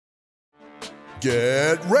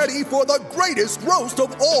Get ready for the greatest roast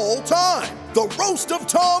of all time, the Roast of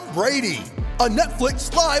Tom Brady, a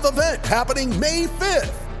Netflix live event happening May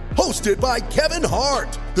 5th. Hosted by Kevin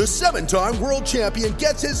Hart, the 7-time world champion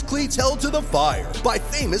gets his cleats held to the fire by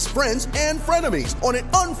famous friends and frenemies on an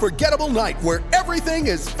unforgettable night where everything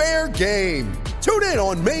is fair game. Tune in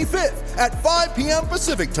on May 5th at 5 p.m.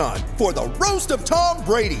 Pacific time for the Roast of Tom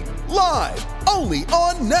Brady, live only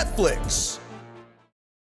on Netflix.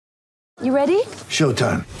 You ready?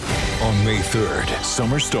 Showtime. On May 3rd,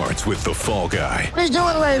 summer starts with The Fall Guy. Let's do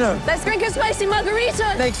it later. Let's drink a spicy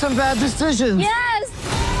margarita. Make some bad decisions. Yes!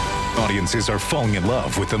 Audiences are falling in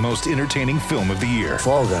love with the most entertaining film of the year.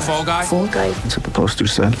 Fall Guy. Fall Guy? Fall Guy. That's what the poster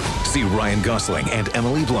said. See Ryan Gosling and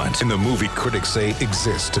Emily Blunt in the movie critics say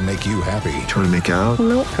exists to make you happy. Trying to make it out?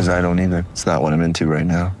 Nope. Because I don't either. It's not what I'm into right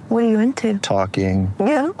now. What are you into? Talking.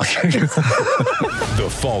 Yeah. The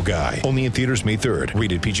Fall Guy. Only in theaters May 3rd.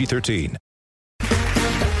 Rated PG-13.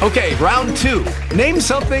 Okay, round 2. Name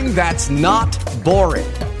something that's not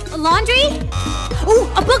boring. A laundry? Ooh,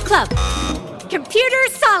 a book club. Computer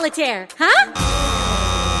solitaire, huh?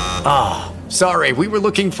 Sorry, we were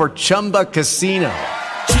looking for Chumba Casino.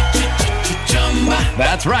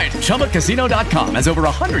 That's right, ChumbaCasino.com has over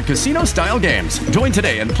 100 casino-style games. Join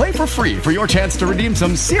today and play for free for your chance to redeem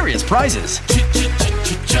some serious prizes.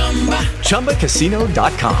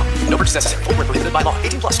 ChumbaCasino.com. No purchase necessary. Void where prohibited by law.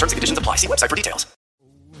 18+ terms and conditions apply. See website for details.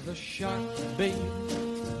 The shark, babe,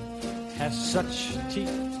 has such teeth,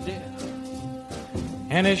 dear,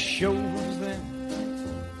 and it shows them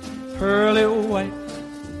pearly white.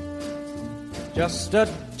 Just a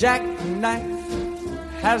jackknife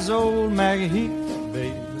has old Maggie Heath,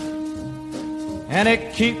 babe, and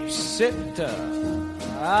it keeps it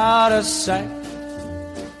out of sight.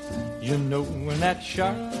 You know when that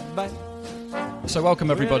shark bites. So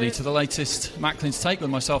welcome everybody to the latest Macklin's Take with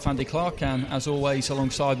myself, Andy Clark, and as always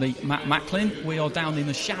alongside me, Matt Macklin. We are down in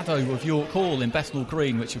the shadow of York Hall in Bethnal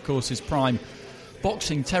Green, which of course is prime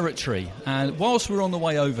boxing territory. And whilst we're on the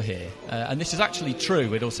way over here, and this is actually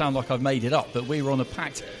true, it'll sound like I've made it up, but we were on a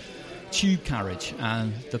packed tube carriage,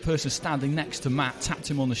 and the person standing next to Matt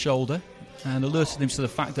tapped him on the shoulder and alerted him to the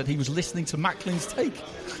fact that he was listening to Macklin's Take.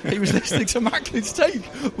 He was listening to Macklin's Take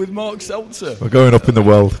with Mark Seltzer. We're going up in the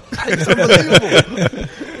world. It's unbelievable.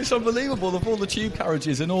 It's unbelievable of all the tube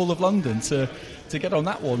carriages in all of London to get on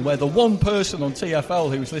that one, where the one person on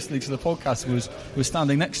TFL who was listening to the podcast was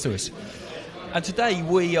standing next to us. And today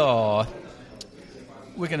we're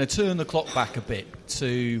going to turn the clock back a bit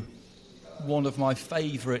to one of my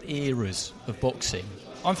favourite eras of boxing.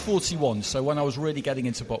 I'm 41, so when I was really getting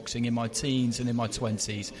into boxing in my teens and in my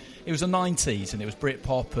 20s, it was the 90s and it was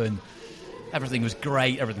Britpop and everything was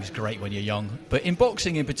great. Everything's great when you're young. But in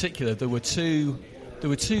boxing in particular, there were two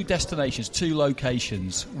destinations, two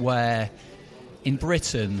locations where in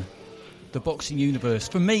Britain the boxing universe,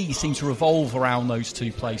 for me, seemed to revolve around those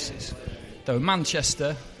two places. There were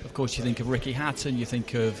Manchester, of course you think of Ricky Hatton, you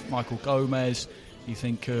think of Michael Gomez, you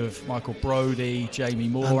think of Michael Brody, Jamie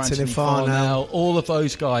Moore, Anthony Farnell, all of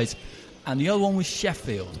those guys. And the other one was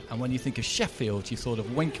Sheffield. And when you think of Sheffield, you thought of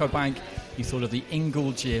Wincobank, you thought of the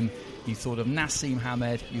Ingle Gym, you thought of Nassim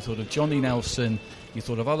Hamed, you thought of Johnny Nelson, you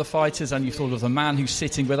thought of other fighters, and you thought of the man who's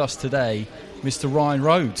sitting with us today, Mr. Ryan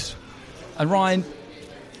Rhodes. And Ryan,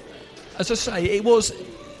 as I say, it was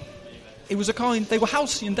they were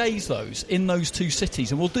halcyon days, those, in those two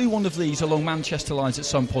cities. And we'll do one of these along Manchester lines at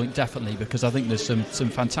some point, definitely, because I think there's some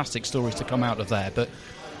fantastic stories to come out of there. But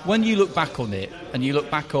when you look back on it, and you look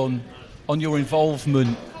back on your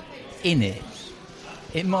involvement in it,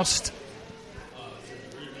 it must...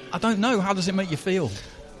 I don't know, how does it make you feel?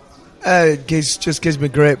 It just gives me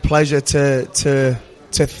great pleasure to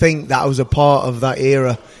think that I was a part of that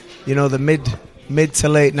era. You know, the mid to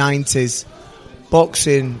late 90s.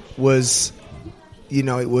 Boxing was, you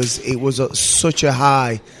know, it was such a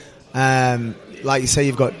high. Like you say,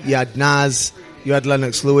 you had Naz, you had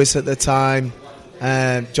Lennox Lewis at the time,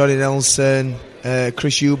 Johnny Nelson,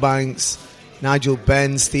 Chris Eubanks, Nigel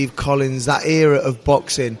Benn, Steve Collins, that era of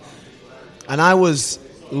boxing. And I was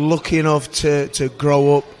lucky enough to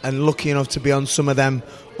grow up and lucky enough to be on some of them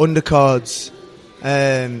undercards,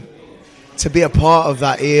 to be a part of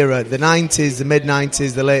that era. The 90s, the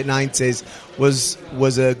mid-90s, the late 90s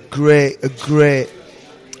was a great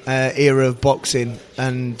era of boxing.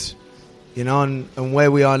 And, you know, and where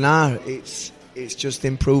we are now, it's just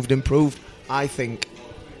improved, I think.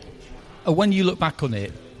 When you look back on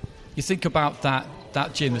it, you think about that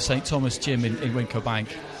gym, the St Thomas gym in Wincobank,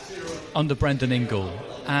 under Brendan Ingle,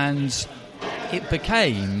 and it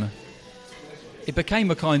became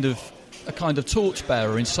a kind of a kind of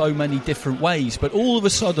torchbearer in so many different ways, but all of a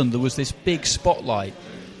sudden there was this big spotlight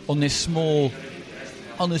on this small,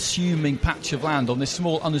 unassuming patch of land, on this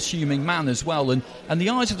small, unassuming man as well, and the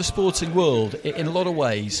eyes of the sporting world, in a lot of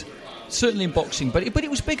ways, certainly in boxing, but it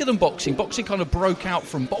was bigger than boxing. Boxing kind of broke out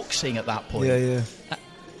from boxing at that point. Yeah.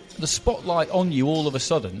 The spotlight on you all of a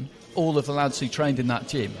sudden, all of the lads who trained in that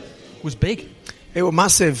gym, was big. It was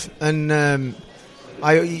massive, and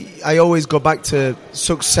I always go back to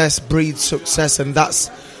success breeds success, and that's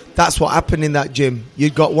what happened in that gym.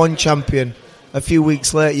 You'd got one champion, a few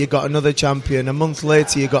weeks later you got another champion, a month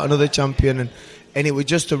later you got another champion, and it was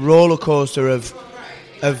just a roller coaster of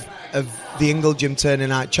the Ingle gym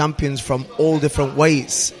turning out champions from all different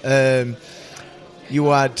weights. You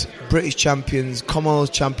had British champions,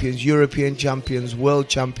 Commonwealth champions, European champions, world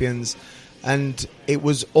champions, and it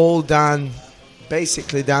was all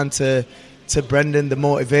basically down to Brendan, the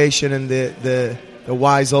motivation and the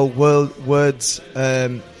wise old words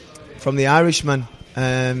from the Irishman.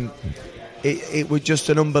 It was just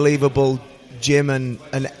an unbelievable gym, and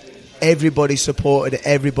everybody supported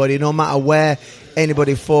everybody, no matter where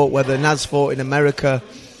anybody fought, whether Naz fought in America,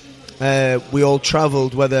 we all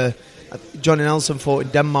travelled, whether Johnny Nelson fought in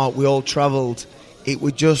Denmark, we all travelled. It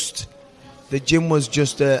was just, the gym was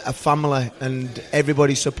just a family, and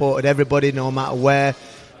everybody supported everybody, no matter where,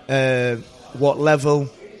 what level,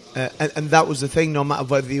 and that was the thing. No matter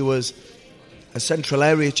whether he was a Central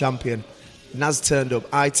Area champion, Naz turned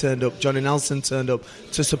up, I turned up, Johnny Nelson turned up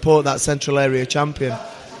to support that Central Area champion.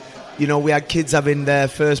 You know, we had kids having their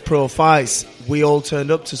first pro fights. We all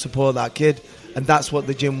turned up to support that kid, and that's what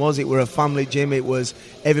the gym was. It were a family gym. It was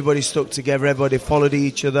everybody stuck together, everybody followed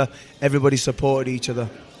each other, everybody supported each other.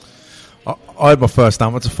 I had my first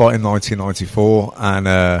amateur fight in 1994,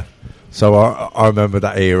 and so I remember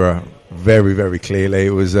that era very, very clearly.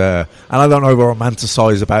 It was, and I don't over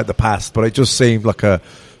romanticise about the past, but it just seemed like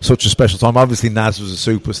such a special time. Obviously, Naz was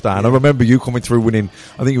a superstar, and I remember you coming through winning.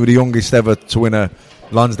 I think you were the youngest ever to win a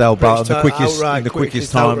Lonsdale belt in the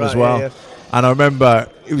quickest time as well. Yeah. And I remember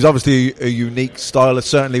it was obviously a unique style. It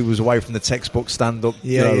certainly was away from the textbook stand-up,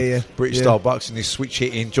 British style boxing. You switch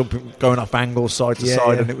hitting, jumping, going off angles side to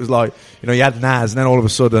side, and it was like, you know, you had Naz, and then all of a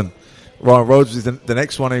sudden, Rhodes was the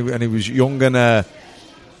next one, and he was young, and I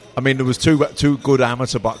mean, there was two good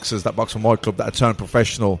amateur boxers that boxed for my club that had turned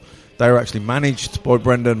professional. They were actually managed by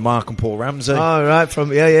Brendan, Mark, and Paul Ramsey. Oh, right, from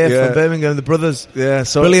Birmingham, the brothers. Yeah,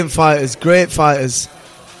 so brilliant fighters, great fighters.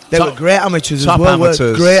 They were great amateurs as well.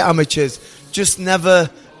 Amateurs. Great amateurs. Just never,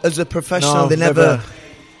 as a professional, they never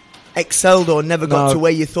excelled or never got to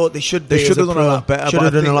where you thought they should be. They should have done a lot better. Should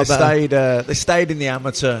have done a lot better. They stayed in the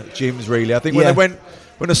amateur gyms, really. I think when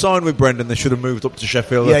they signed with Brendan, they should have moved up to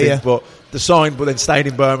Sheffield. But they signed, but then stayed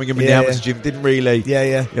in Birmingham in the amateur gym. Didn't really,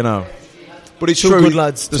 you know. But it's true. Good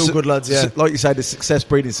lads. Two good lads. Yeah, like you say, the success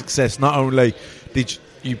breeding success. Not only did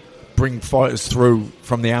you bring fighters through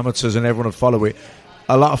from the amateurs and everyone would follow it.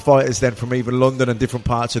 A lot of fighters then from even London and different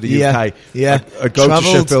parts of the UK would go to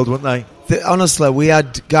Sheffield, wouldn't they? Honestly, we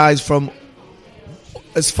had guys from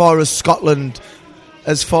as far as Scotland,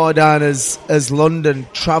 as far down as London,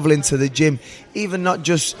 travelling to the gym, even not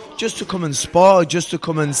just to come and spar, just to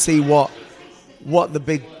come and see what the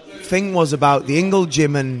big thing was about the Ingle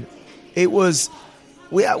gym. And it was,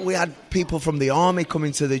 we had people from the army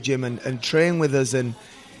coming to the gym and train with us, and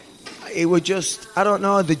it was just, I don't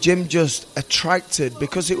know, the gym just attracted,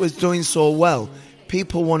 because it was doing so well.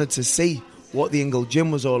 People wanted to see what the Ingle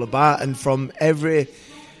gym was all about, and from every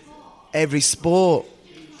sport,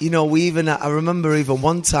 you know, I remember even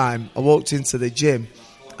one time I walked into the gym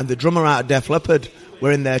and the drummer out of Def Leppard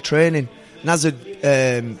were in there training. Naz had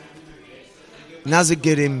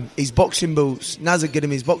get him his boxing boots.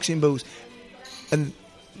 And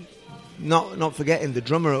not forgetting, the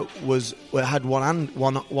drummer had one hand,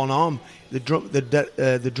 one arm. The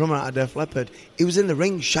drummer out of Def Leppard, he was in the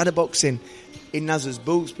ring shadowboxing in Naz's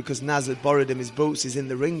boots, because Naz had borrowed him his boots. He's in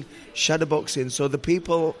the ring shadowboxing. So the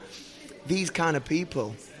people, these kind of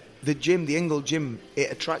people, the gym, the Ingle gym,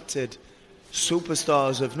 it attracted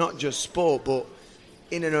superstars of not just sport but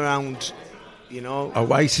in and around. You know,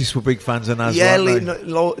 Oasis were big fans of Naz. Nolan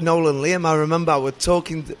Liam. I remember I was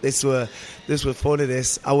talking. This was funny.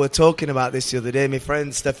 I was talking about this the other day. My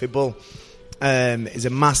friend Steffi Bull is a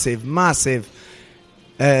massive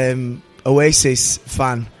Oasis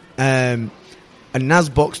fan, and Naz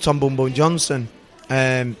boxed Tom Bum Bum Johnson,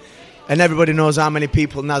 and everybody knows how many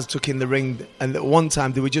people Naz took in the ring. And at one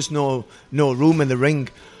time there was just no room in the ring,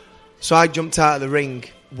 so I jumped out of the ring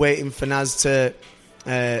waiting for Naz to.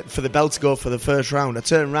 For the bell to go for the first round. I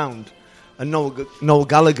turned round and Noel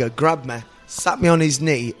Gallagher grabbed me, sat me on his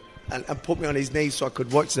knee and put me on his knee so I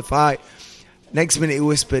could watch the fight. Next minute he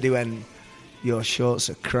whispered, he went, "Your shorts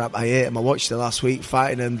are crap. I hate them. I watched it last week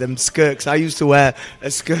fighting them skirts. I used to wear a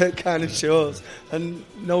skirt kind of shorts." And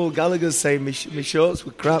Noel Gallagher's saying my shorts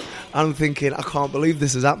were crap. I'm thinking, I can't believe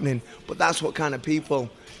this is happening. But that's what kind of people...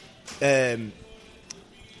 he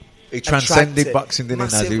transcended boxing, didn't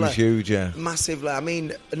he, Naz? He was huge, yeah. Massively. I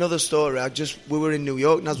mean, another story. We were in New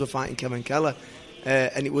York, Naz were fighting Kevin Keller,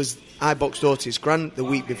 and I boxed Otis Grant the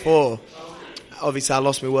week before. Obviously, I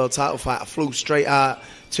lost my world title fight. I flew straight out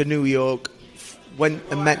to New York, went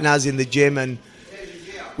and met Naz in the gym, and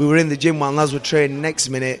we were in the gym while Naz were training. Next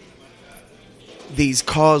minute, these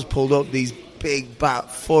cars pulled up, these big,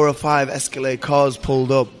 4 or 5 Escalade cars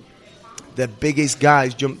pulled up. The biggest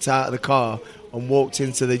guys jumped out of the car and walked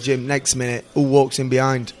into the gym. Next minute, who walks in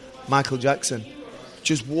behind? Michael Jackson.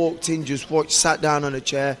 Just walked in, sat down on a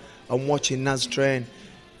chair and watching Naz train.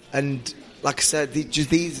 And like I said,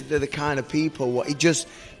 these are the kind of people, he just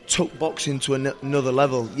took boxing to another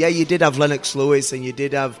level. Yeah, you did have Lennox Lewis and you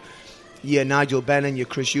did have your Nigel Benn and your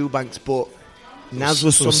Chris Eubanks, but Naz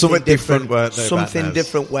was something different. Something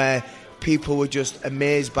different where people were just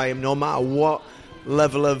amazed by him no matter what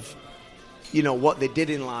level of, what they did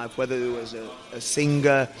in life, whether it was a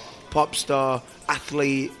singer, pop star,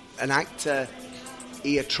 athlete, an actor.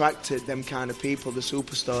 He attracted them kind of people, the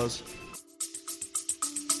superstars.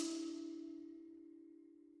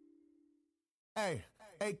 Hey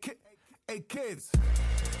kids.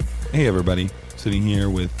 Hey everybody, sitting here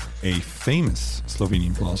with a famous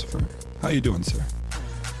Slovenian philosopher. How you doing, sir?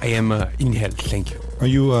 I am in health, thank you. Are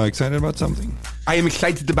you excited about something? I am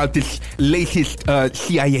excited about this latest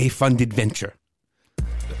CIA-funded venture.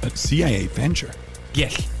 A CIA venture?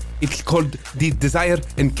 Yes, it's called the Desire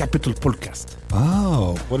and Capital Podcast.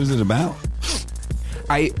 Oh, what is it about?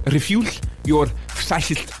 I refuse your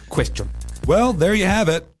fascist question. Well, there you have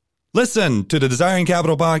it. Listen to the Desire and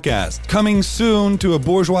Capital Podcast, coming soon to a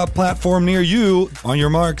bourgeois platform near you. On your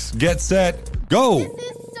marks, get set, go! This is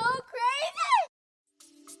so crazy!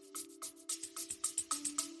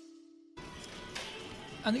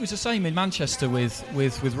 And it was the same in Manchester with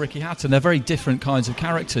Ricky Hatton. They're very different kinds of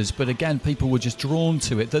characters, but again, people were just drawn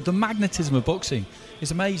to it. The magnetism of boxing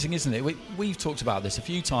is amazing, isn't it? We've talked about this a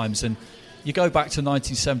few times, and you go back to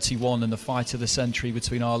 1971 and the fight of the century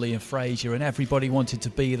between Ali and Frazier, and everybody wanted to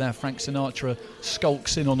be there. Frank Sinatra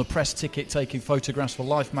skulks in on a press ticket taking photographs for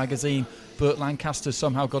Life magazine. Burt Lancaster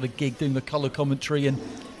somehow got a gig doing the colour commentary, and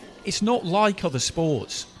it's not like other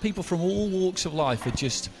sports. People from all walks of life are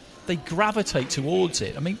just... they gravitate towards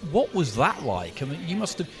it. I mean, what was that like? I mean,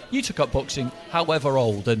 you took up boxing however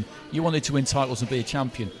old and you wanted to win titles and be a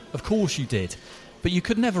champion. Of course you did. But you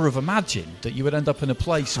could never have imagined that you would end up in a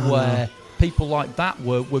place where people like that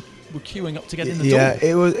were queuing up to get in the door. Yeah,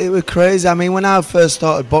 it was crazy. I mean, when I first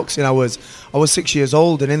started boxing, I was 6 years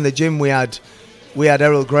old, and in the gym we had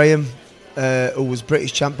Errol Graham, who was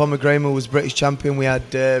British champ, Bomber Graham, who was British champion. We had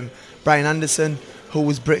Brian Anderson, who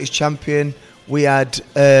was British champion. We had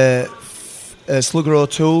Slugger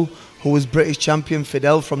O'Toole, who was British champion,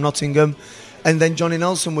 Fidel from Nottingham, and then Johnny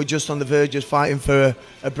Nelson were just on the verge of fighting for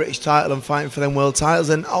a British title and fighting for them world titles.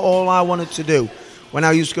 And all I wanted to do, when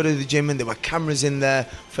I used to go to the gym and there were cameras in there,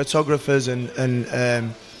 photographers and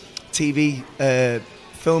TV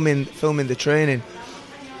filming the training,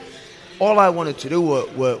 all I wanted to do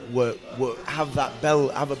were have that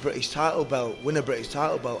belt, have a British title belt, win a British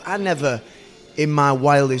title belt. I never, in my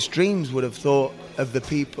wildest dreams, would have thought of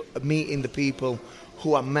meeting the people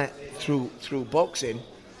who I met through boxing.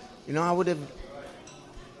 I would have.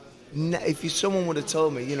 If someone would have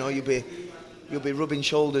told me, you'll be rubbing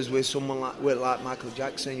shoulders with someone like Michael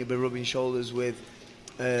Jackson. You'll be rubbing shoulders with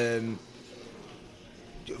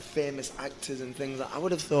famous actors and things. I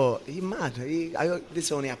would have thought, are you mad?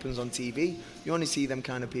 This only happens on TV. You only see them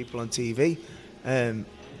kind of people on TV.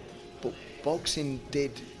 But boxing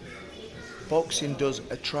does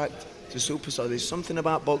attract the superstar. There's something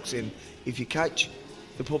about boxing. If you catch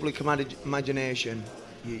the public imagination,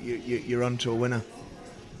 you're on to a winner.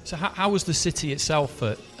 So how was the city itself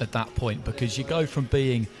at that point? Because you go from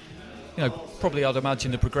being, probably I'd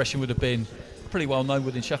imagine the progression would have been pretty well known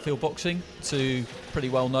within Sheffield boxing to pretty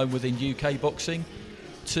well known within UK boxing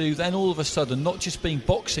to then all of a sudden not just being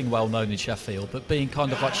boxing well known in Sheffield, but being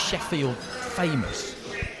kind of like Sheffield famous.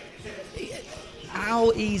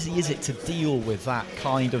 How easy is it to deal with that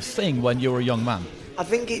kind of thing when you're a young man? I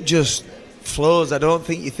think it just flows. I don't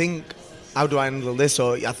think you think, how do I handle this?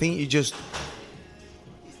 Or I think you just,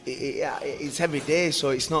 it's every day, so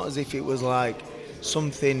it's not as if it was like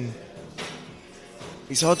something,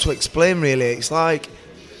 it's hard to explain really. It's like,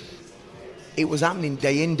 it was happening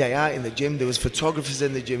day in, day out in the gym. There was photographers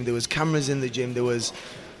in the gym. There was cameras in the gym. There was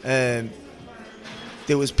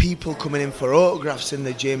people coming in for autographs in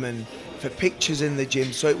the gym and for pictures in the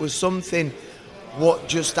gym. So it was something what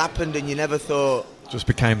just happened and you never thought. Just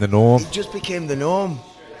became the norm. It just became the norm.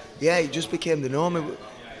 Yeah, it just became the norm.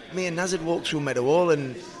 Me and Naz had walked through Meadowhall,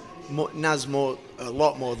 and Naz a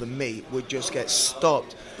lot more than me would just get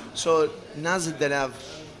stopped. So Naz would then have,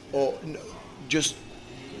 or just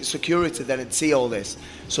security then would see all this.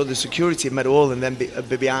 So the security at Meadowhall and then be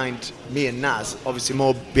behind me and Naz, obviously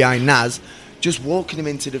more behind Naz, just walking him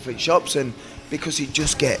into different shops, and because he'd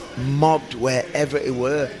just get mobbed wherever he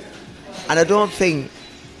were. And I don't think,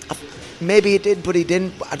 maybe he did, but he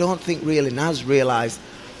didn't. I don't think really Naz realised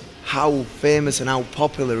how famous and how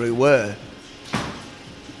popular he were.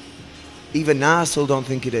 Even now, I still don't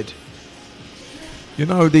think he did. You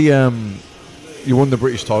know, you won the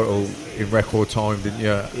British title in record time, didn't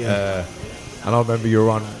you? Yeah. And I remember you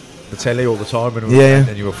were on the telly all the time,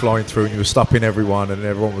 and you were flying through, and you were stopping everyone, and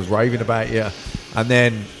everyone was raving about you. And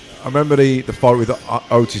then I remember the fight with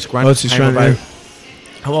Otis Grant. Yeah.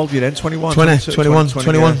 How old were you then? 21?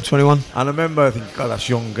 21. And I remember, I think, God, that's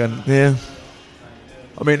young. And yeah.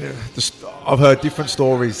 I mean, I've heard different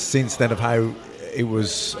stories since then of how it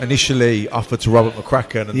was initially offered to Robert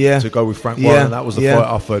McCracken and to go with Frank Warren, and that was the fight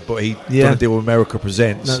offered, but he done a deal with America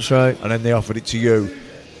Presents. That's right. And then they offered it to you.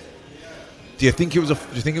 Do you think it was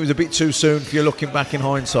a bit too soon for you looking back in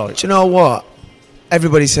hindsight? Do you know what?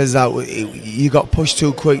 Everybody says that you got pushed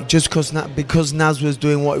too quick. Just because Naz was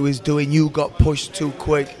doing what he was doing, you got pushed too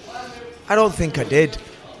quick. I don't think I did.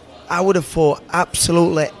 I would have fought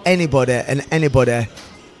absolutely anybody and anybody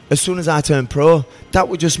as soon as I turned pro. That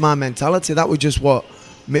was just my mentality. That was just what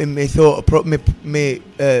me thought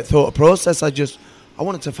process. I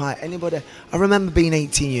wanted to fight anybody. I remember being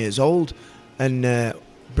 18 years old, and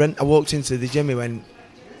Brent. I walked into the gym. He went,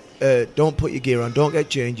 "Don't put your gear on. Don't get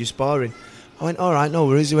changed. You're sparring." I went, "All right, no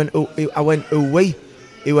worries." He went, I went, "Who we?"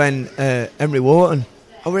 He went, "Henry Wharton."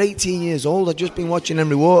 I was 18 years old. I'd just been watching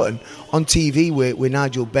Henry Wharton on TV with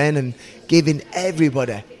Nigel Benn and giving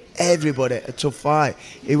everybody a tough fight.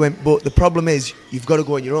 He went, "But the problem is you've got to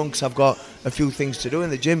go on your own because I've got a few things to do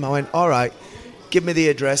in the gym." I went, "All right, give me the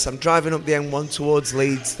address." I'm driving up the M1 towards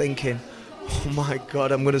Leeds thinking, oh my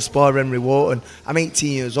God, I'm going to spar Henry Wharton. I'm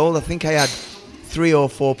 18 years old. I think I had 3 or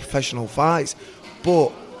 4 professional fights.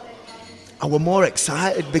 But I was more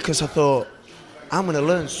excited because I thought, I'm going to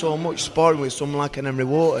learn so much sparring with someone like an Henry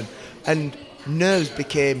Wharton. And nerves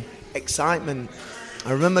became excitement.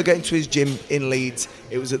 I remember getting to his gym in Leeds.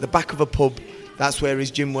 It was at the back of a pub. That's where his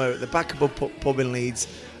gym were, at the back of a pub in Leeds.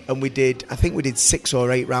 And I think we did 6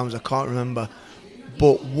 or 8 rounds, I can't remember.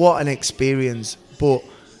 But what an experience. But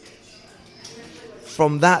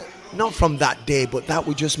from that, not from that day, but that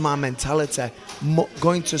was just my mentality.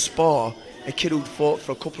 Going to spar, a kid who'd fought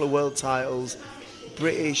for a couple of world titles,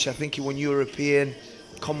 British, I think he won European,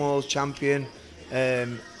 Commonwealth champion.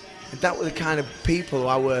 And that were the kind of people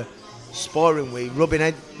I were sparring with,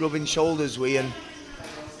 rubbing shoulders with, and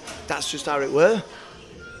that's just how it were.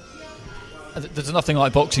 There's nothing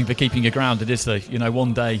like boxing for keeping you grounded, is there? You know,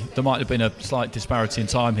 one day, there might have been a slight disparity in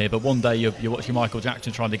time here, but one day you're watching Michael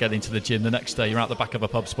Jackson trying to get into the gym, the next day you're out the back of a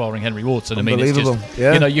pub sparring Henry Wharton. I mean, it's just,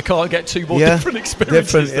 you know, you can't get 2 more different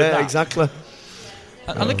experiences than that. Exactly.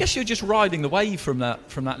 And I guess you're just riding the wave from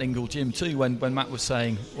that Ingle gym too, when Matt was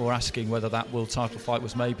saying, or asking whether that world title fight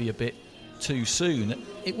was maybe a bit too soon.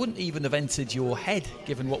 It wouldn't even have entered your head,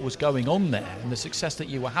 given what was going on there and the success that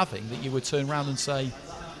you were having, that you would turn around and say,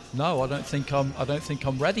 no, I don't think I'm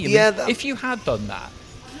ready. I mean, if you had done that,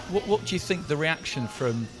 what do you think the reaction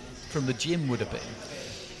from the gym would have been?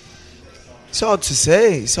 It's hard to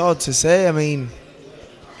say. I mean,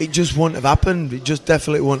 it just wouldn't have happened. It just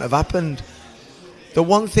definitely wouldn't have happened. The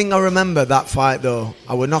one thing I remember that fight though,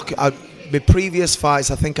 my previous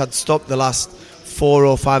fights, I think I'd stopped the last 4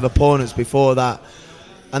 or 5 opponents before that,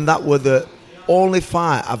 and that were the only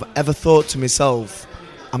fight I've ever thought to myself,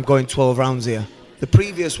 I'm going 12 rounds here. The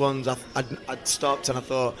previous ones I'd stopped and I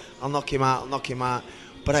thought, I'll knock him out.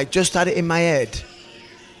 But I just had it in my head,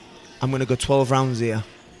 I'm going to go 12 rounds here.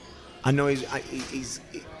 I know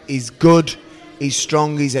he's good, he's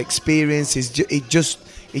strong, he's experienced. He just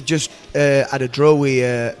had a draw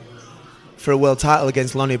for a world title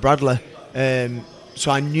against Lonnie Bradley.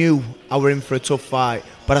 So I knew I were in for a tough fight.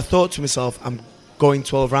 But I thought to myself, I'm going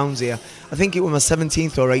 12 rounds here. I think it was my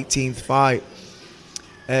 17th or 18th fight.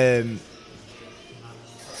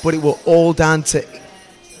 But it was all down to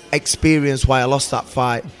experience why I lost that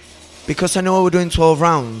fight. Because I know I were doing 12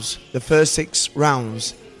 rounds, the first 6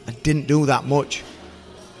 rounds, I didn't do that much.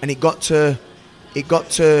 And it got to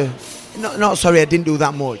not sorry, I didn't do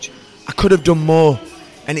that much. I could have done more.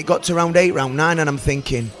 And it got to round 8, round 9, and I'm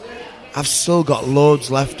thinking, I've still got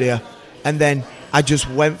loads left here. And then I just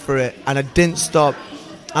went for it, and I didn't stop.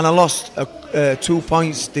 And I lost a 2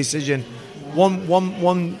 points decision.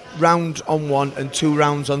 One round on one and 2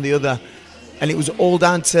 rounds on the other. And it was all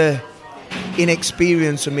down to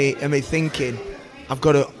inexperience of me and me thinking, I'm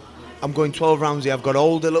going 12 rounds here, I've got to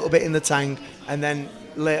hold a little bit in the tank, and then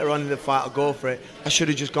later on in the fight I'll go for it. I should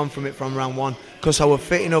have just gone from it from round 1, because I was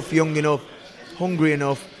fit enough, young enough, hungry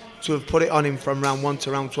enough to have put it on him from round 1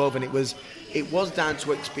 to round 12, and it was down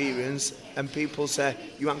to experience. And people say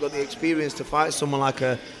you haven't got the experience to fight someone like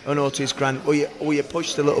an Otis Grant, or you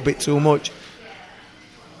pushed a little bit too much.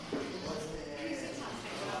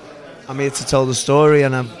 I'm here to tell the story,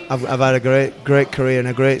 and I've had a great career and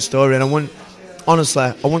a great story, and I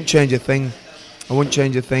wouldn't change a thing.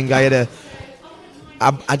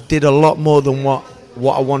 I did a lot more than what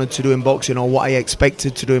I wanted to do in boxing, or what I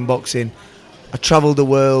expected to do in boxing. I travelled the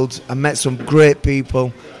world, I met some great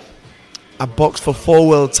people, I boxed for 4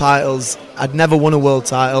 world titles. I'd never won a world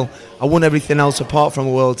title. I won everything else apart from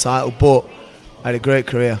a world title, but I had a great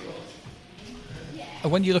career.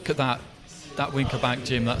 And when you look at that Winkelbank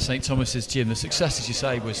gym, that St Thomas's gym, the success, as you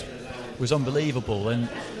say, was unbelievable. And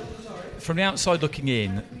from the outside looking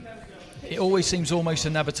in, it always seems almost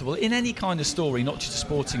inevitable in any kind of story, not just a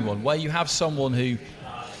sporting one, where you have someone who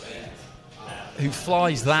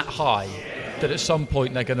flies that high that at some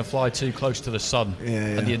point they're going to fly too close to the sun,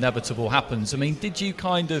 and the inevitable happens. I mean,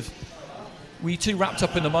 were you too wrapped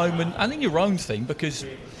up in the moment and in your own thing? Because,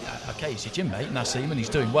 okay, he's your gym mate and that's him and he's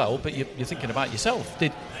doing well, but you're thinking about yourself.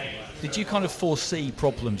 Did you kind of foresee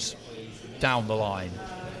problems down the line?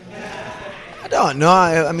 I don't know.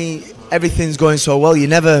 I mean, everything's going so well. You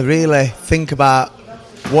never really think about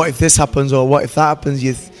what if this happens or what if that happens.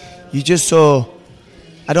 You just so,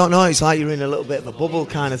 I don't know. It's like you're in a little bit of a bubble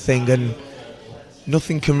kind of thing, and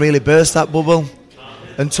nothing can really burst that bubble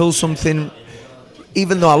until something.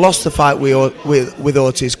 Even though I lost the fight with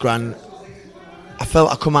Otis Grant, I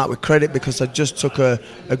felt I come out with credit because I just took a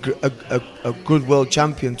good world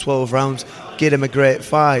champion, 12 rounds, gave him a great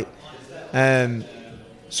fight.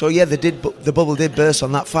 So yeah, the bubble did burst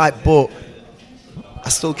on that fight, but I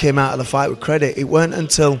still came out of the fight with credit. It weren't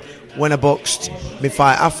until when I boxed my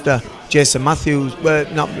fight after Jason Matthews,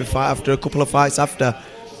 not my fight after, a couple of fights after,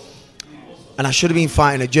 and I should have been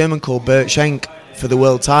fighting a German called Bert Schenk for the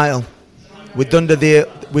world title. We'd done the deal.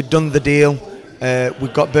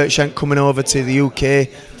 We've got Bert Schenk coming over to the UK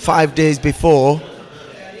 5 days before.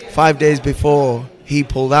 5 days before he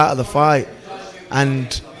pulled out of the fight,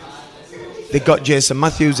 and they got Jason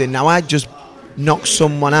Matthews in. Now I just knocked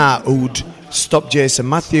someone out who'd stopped Jason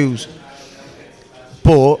Matthews,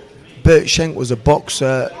 but Bert Schenk was a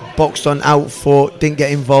boxer, boxed on, out fought, didn't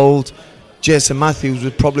get involved. Jason Matthews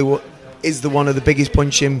was probably one of the biggest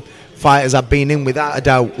punching fighters I've been in, without a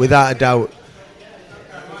doubt.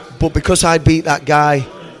 But because I beat that guy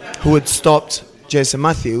who had stopped Jason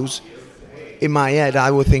Matthews, in my head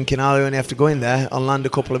I was thinking I only have to go in there and land a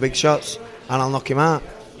couple of big shots and I'll knock him out.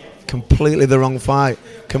 Completely the wrong fight,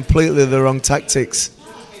 completely the wrong tactics.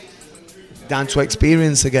 Down to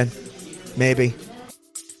experience again, maybe.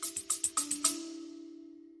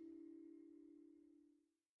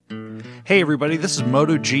 Hey everybody, this is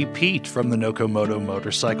MotoG Pete from the Nokomoto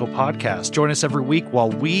Motorcycle Podcast. Join us every week while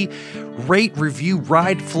we rate, review,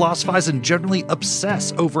 ride, philosophize, and generally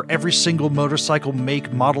obsess over every single motorcycle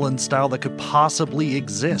make, model, and style that could possibly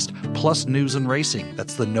exist, plus news and racing.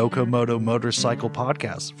 That's the Nokomoto Motorcycle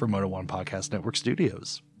Podcast from Moto One Podcast Network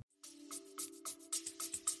Studios.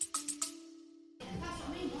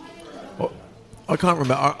 I can't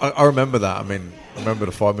remember. I remember that. I mean, I remember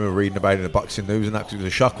the fight we were reading about in the boxing news, and that was a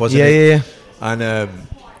shock, wasn't it? Yeah. And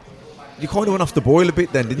you kind of went off the boil a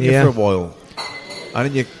bit then, didn't you, for a while?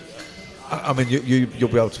 And then you'll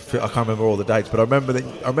be able to. I can't remember all the dates, but I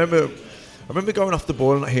remember going off the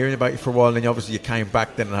boil and not hearing about you for a while. And then obviously you came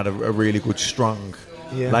back then and had a really good, strong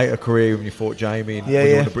later career when you fought Jamie and when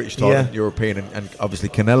you won the British title, European, and obviously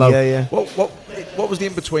Canelo. Yeah. What was the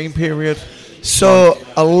in between period? So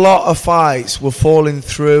a lot of fights were falling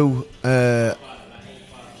through.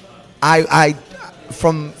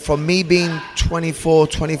 From me being 24,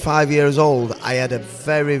 25 years old, I had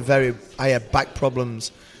I had back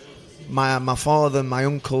problems. My father, my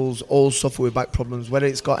uncles all suffer with back problems. Whether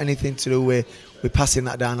it's got anything to do with passing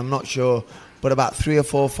that down, I'm not sure. But about 3 or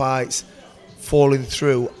 4 fights falling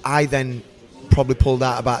through, I then probably pulled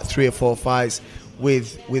out about 3 or 4 fights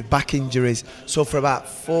with back injuries. So for about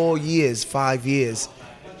 5 years,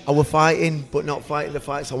 I was fighting, but not fighting the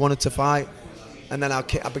fights I wanted to fight. And then I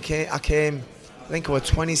came I think I was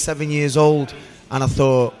 27 years old, and I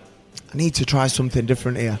thought, I need to try something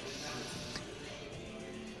different here.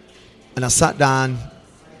 And I sat down,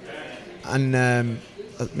 and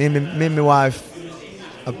me and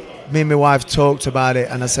my wife talked about it,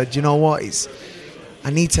 and I said, you know what, I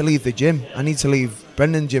need to leave the gym. I need to leave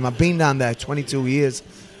Brendan's gym. I've been down there 22 years.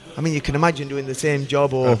 I mean, you can imagine doing the same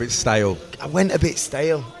job. Or a bit stale. I went a bit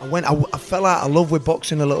stale. I fell out of love with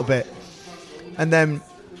boxing a little bit. And then,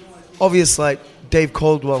 obviously, Dave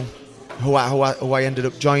Caldwell, who I ended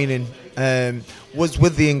up joining, was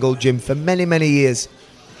with the Ingle gym for many, many years.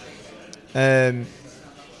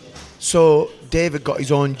 So David got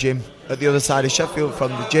his own gym at the other side of Sheffield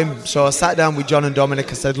from the gym. So I sat down with John and Dominic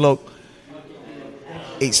and said, look,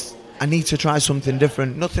 I need to try something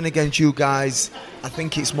different. Nothing against you guys. I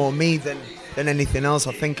think it's more me than anything else.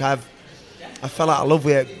 I think I fell out of love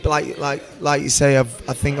with it. Like you say, I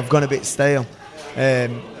think I've gone a bit stale.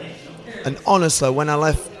 And honestly, when I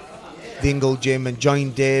left the Ingle gym and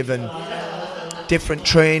joined Dave, and different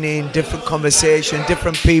training, different conversation,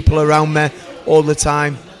 different people around me all the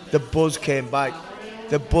time, the buzz came back.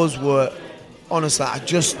 The buzz were, honestly, I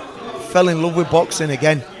just fell in love with boxing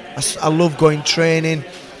again. I love going training,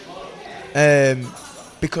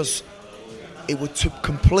 because it was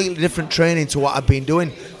completely different training to what I've been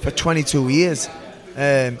doing for 22 years.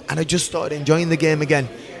 And I just started enjoying the game again.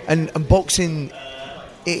 And boxing,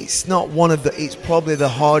 it's probably the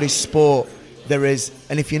hardest sport there is.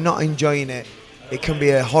 And if you're not enjoying it, it can be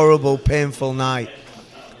a horrible, painful night.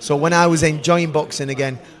 So when I was enjoying boxing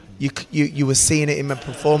again, you were seeing it in my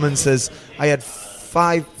performances. I had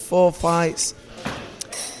four fights.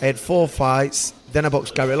 Then I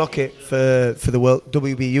boxed Gary Lockett for the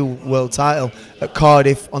WBU world title at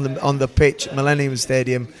Cardiff on the pitch, Millennium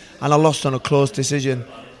Stadium, and I lost on a close decision.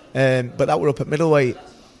 But that were up at middleweight.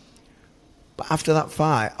 But after that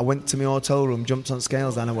fight, I went to my hotel room, jumped on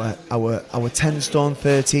scales, and I were 10 stone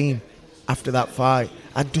 13 after that fight.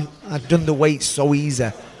 I'd done the weight so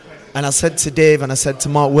easy. And I said to Dave and I said to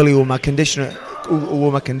Mark Willie, who were my conditioner,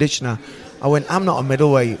 I went, I'm not a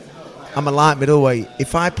middleweight. I'm a light middleweight.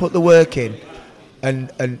 If I put the work in and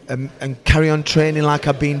carry on training like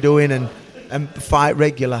I've been doing and fight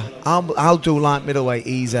regular, I'll do light middleweight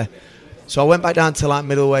easy. So I went back down to light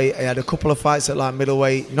middleweight. I had a couple of fights at light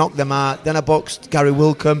middleweight, knocked them out. Then I boxed Gary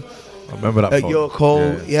Wilcombe. I remember that at fight. York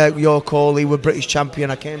Hall. Yeah, York Hall. He was British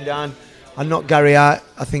champion. I came down. I knocked Gary out.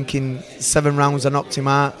 I think in 7 rounds I knocked him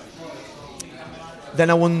out. Then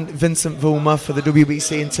I won Vincent Vuma for the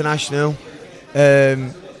WBC International,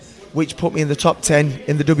 which put me in the top 10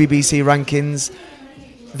 in the WBC rankings.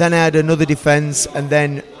 Then I had another defence, and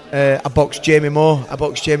then I boxed Jamie Moore. I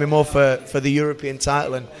boxed Jamie Moore for the European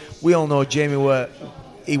title, and we all know Jamie were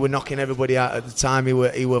knocking everybody out at the time.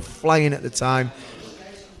 He were flying at the time.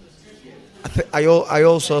 I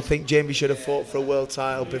also think Jamie should have fought for a world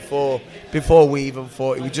title before we even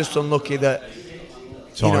fought. He was just unlucky that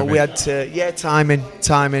we had to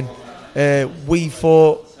timing. We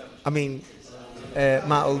fought. I mean,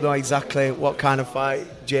 Matt will know exactly what kind of fight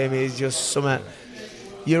Jamie is. Just something.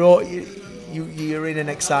 You're in an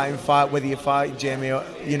exciting fight whether you're fighting Jamie or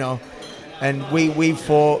and we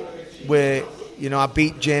fought. I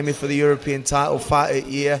beat Jamie for the European title fight at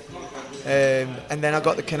year. And then I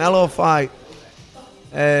got the Canelo fight.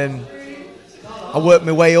 I worked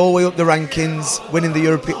my way all the way up the rankings, winning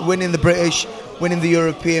the British, winning the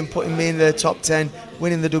European, putting me in the top 10,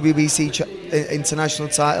 winning the WBC international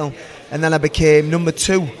title, and then I became number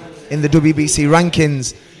 2 in the WBC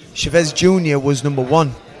rankings. Chavez Jr. was number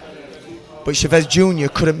 1, but Chavez Jr.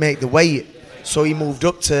 couldn't make the weight, so he moved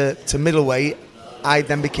up to middleweight. I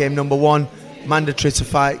then became number 1, mandatory to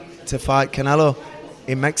fight Canelo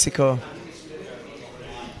in Mexico.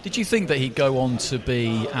 Did you think that he'd go on to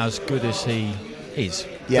be as good as he is?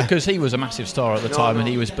 Yeah. Because he was a massive star at the time, and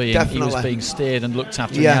he was being steered and looked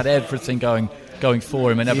after. Yeah. He had everything going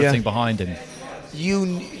for him and everything behind him.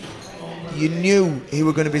 You knew he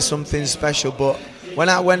was going to be something special, but when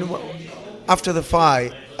after the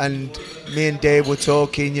fight, and me and Dave were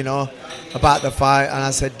talking, about the fight, and I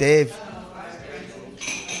said, Dave,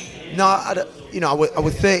 I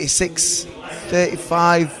was 36,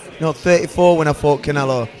 35. 34 when I fought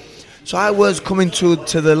Canelo. So I was coming to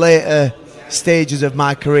the later stages of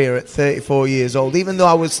my career at 34 years old, even though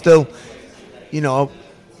I was still,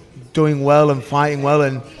 doing well and fighting well,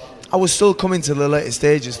 and I was still coming to the later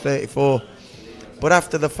stages, 34. But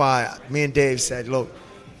after the fight, me and Dave said, look,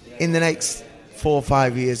 in the next 4 or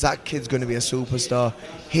 5 years, that kid's going to be a superstar.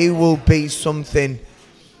 He will be something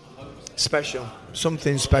special.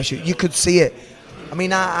 You could see it. I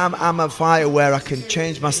mean, I'm a fighter where I can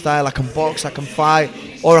change my style. I can box, I can fight,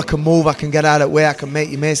 or I can move, I can get out of the way, I can make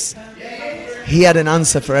you miss. He had an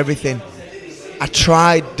answer for everything. I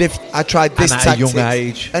tried this tactic. At a young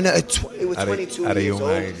age. And it was 22 at a years young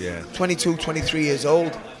old. age, yeah. 22, 23 years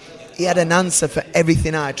old. He had an answer for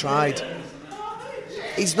everything I tried.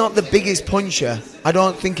 He's not the biggest puncher. I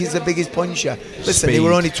don't think he's the biggest puncher. Listen, they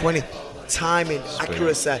were only 20. Timing,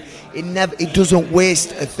 accuracy. It doesn't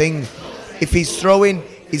waste a thing. If he's throwing,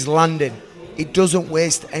 he's landing. It doesn't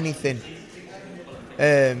waste anything.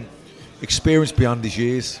 Experience beyond his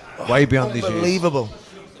years. Way beyond his years.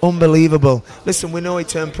 Unbelievable. Listen, we know he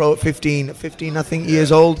turned pro at 15 I think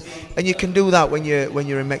years old, and you can do that when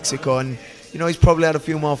you're in Mexico. And you know he's probably had a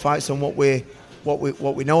few more fights than what we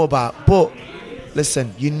know about. But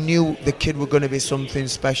listen, you knew the kid was going to be something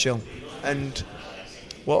special. And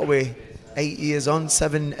what are we? 8 years on,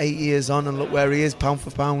 7, 8 years on, and look where he is, pound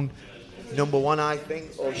for pound. Number one, I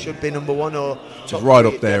think, or should be number one, or top right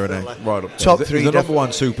three, up there, isn't definitely. he? Right up there. Top three, He's the number definitely. one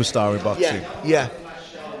superstar in boxing. Yeah.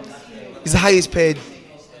 He's the highest paid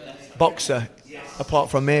boxer, apart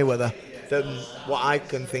from Mayweather, than what I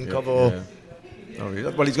can think of. Or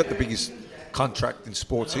Well, he's got the biggest contract in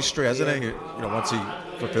sports history, hasn't he? You know, once he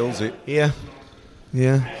fulfills it. Yeah.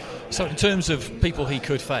 So in terms of people he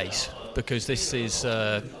could face, because this is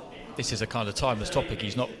a kind of timeless topic.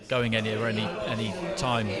 He's not going anywhere any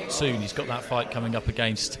time soon. He's got that fight coming up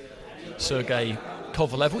against Sergey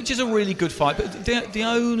Kovalev, which is a really good fight. But the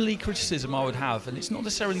only criticism I would have, and it's not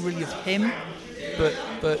necessarily really of him,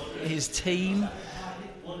 but his team.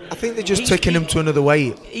 I think they're just taking him to another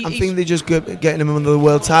weight. I think they're just getting him another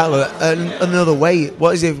world title, another weight.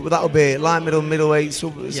 What is it? That'll be light, middleweight. So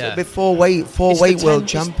it'll be four weight world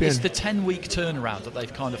champion. It's the 10-week turnaround that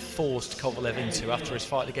they've kind of forced Kovalev into after his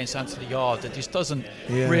fight against Anthony Yard. It just doesn't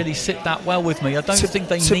really sit that well with me. I don't think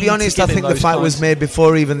they need to. To be honest, give I think him the those fight was kinds. made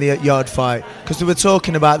before even the Yard fight, because they were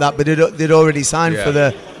talking about that, but they'd already signed for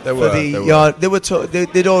the Yard.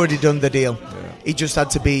 They'd already done the deal. He just had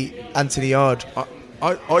to beat Anthony Yard.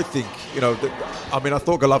 I think, you know, I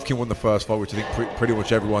thought Golovkin won the first fight, which I think pretty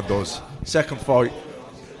much everyone does. Second fight,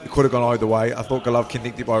 it could have gone either way. I thought Golovkin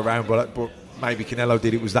nicked it by a round, but maybe Canelo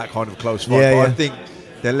did. It was that kind of close fight. Yeah, but yeah. I think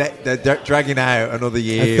they're dragging out another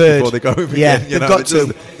year before they go over again. They've got to.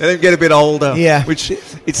 Let them get a bit older. Yeah. Which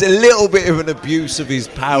it's a little bit of an abuse of his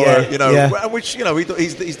power, which, you know,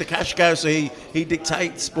 he's the cash cow, so he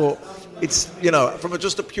dictates, but it's, you know, from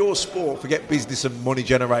just a pure sport, forget business and money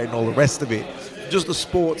generating and all the rest of it, just a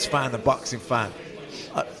sports fan, a boxing fan,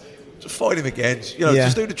 just fight him again. You know,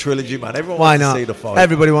 just do the trilogy, man. Everyone wants to see the fight.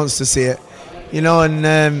 Everybody wants to see it. You know,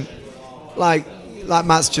 and like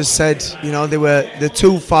Matt's just said, you know, there were the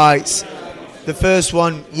two fights. The first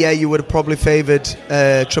one, you would have probably favoured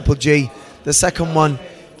Triple G. The second one,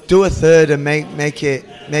 do a third and make it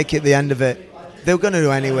the end of it. They were going to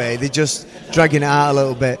do anyway. They're just dragging it out a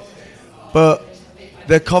little bit. But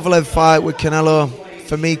the Kovalev fight with Canelo,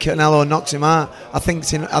 for me, Canelo knocks him out. I think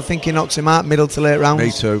he knocks him out middle to late rounds.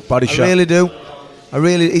 Me too. Body shot. I really do.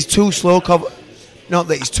 He's too slow. Not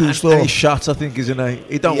that he's too slow. And he's shot, I think, isn't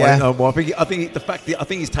he? He don't wait no more. I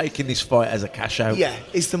think he's taking this fight as a cash out. Yeah,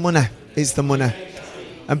 it's the money. It's the money.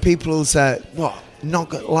 And people will say, what?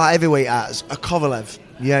 Not like heavyweight as a Kovalev.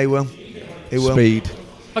 Yeah, he will. He will. Speed.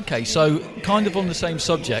 Okay, so kind of on the same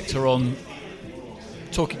subject, or on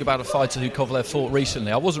talking about a fighter who Kovalev fought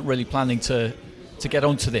recently. I wasn't really planning to get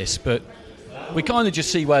onto this, but we kind of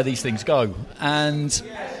just see where these things go. And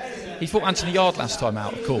he fought Anthony Yard last time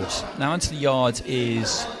out, of course. Now, Anthony Yard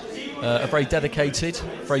is a very dedicated,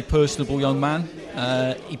 very personable young man.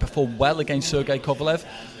 He performed well against Sergey Kovalev.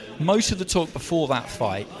 Most of the talk before that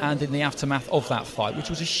fight and in the aftermath of that fight, which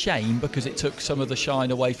was a shame because it took some of the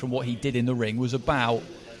shine away from what he did in the ring, was about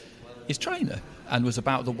his trainer and was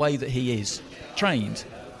about the way that he is trained.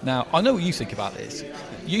 Now, I know what you think about this.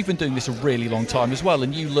 You've been doing this a really long time as well,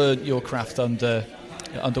 and you learned your craft under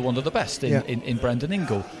one of the best in Brendan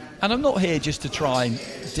Ingle. And I'm not here just to try and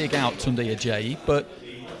dig out Tunde Ajayi, but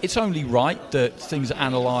it's only right that things are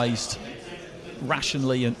analysed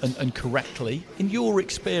rationally and correctly. In your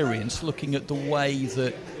experience, looking at the way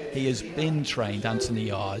that he has been trained, Anthony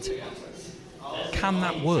Yard, can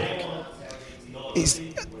that work?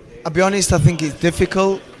 I'll be honest, I think it's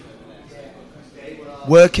difficult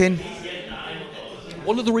working.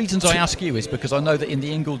 One of the reasons I ask you is because I know that in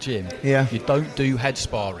the Ingle gym, you don't do head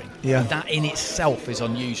sparring. Yeah. And that in itself is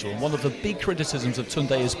unusual. One of the big criticisms of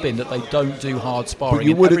Tunde has been that they don't do hard sparring.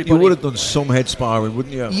 But you would have done some head sparring,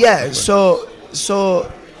 wouldn't you? Yeah, so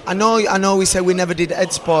I know we said we never did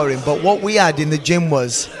head sparring, but what we had in the gym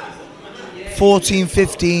was 14,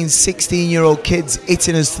 15, 16-year-old kids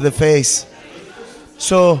hitting us to the face.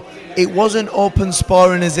 So it wasn't open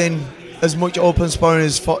sparring as much open sparring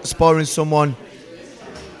as sparring someone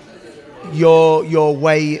your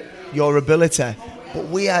weight, your ability. But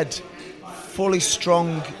we had fully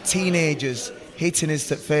strong teenagers hitting us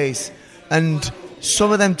to the face. And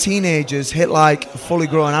some of them teenagers hit like fully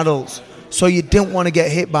grown adults. So you didn't want to get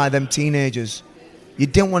hit by them teenagers. You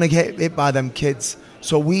didn't want to get hit by them kids.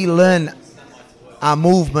 So we learned our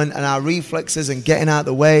movement and our reflexes and getting out of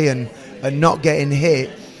the way and not getting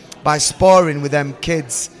hit by sparring with them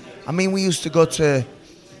kids. I mean, we used to go to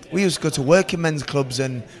working men's clubs,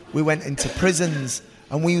 and we went into prisons,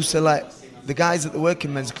 and we used to let the guys at the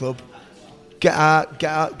working men's club get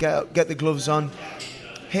the gloves on,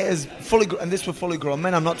 hit us fully, and this were fully grown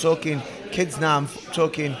men. I'm not talking kids now. I'm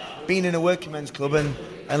talking being in a working men's club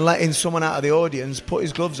and letting someone out of the audience put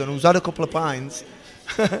his gloves on who's had a couple of pints,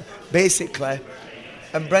 basically.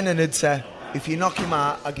 And Brendan would say, if you knock him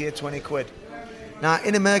out, I'll give you 20 quid. Now,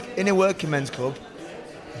 in a working men's club,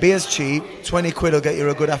 beer's cheap, 20 quid will get you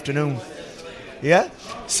a good afternoon. Yeah?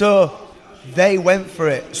 So they went for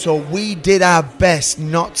it. So we did our best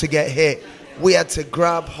not to get hit. We had to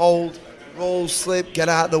grab, hold, roll, slip, get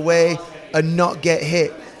out of the way, and not get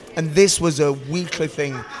hit. And this was a weekly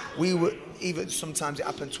thing. We were, even sometimes it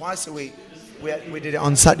happened twice a week. We did it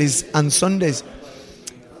on Saturdays and Sundays.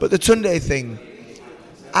 But the Sunday thing,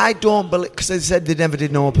 I don't believe, because they said they never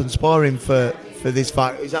did no open sparring for this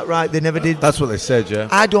fight. Is that right? They never did? That's what they said, yeah.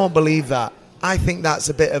 I don't believe that. I think that's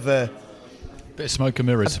a bit of a... Bit of smoke and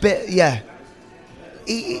mirrors. A bit, yeah.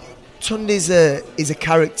 Tunde is a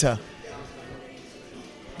character.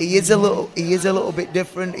 He is a little bit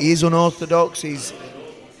different. He is unorthodox. He's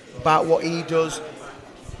about what he does.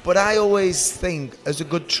 But I always think, as a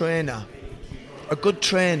good trainer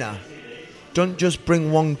don't just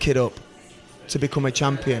bring one kid up to become a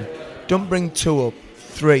champion. Don't bring 2 up,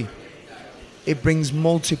 3. It brings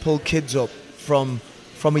multiple kids up from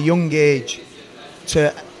a young age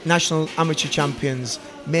to national amateur champions,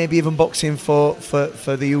 maybe even boxing for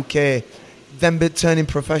the UK, then turning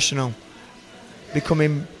professional,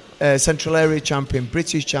 becoming Central Area champion,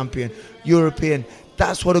 British champion, European.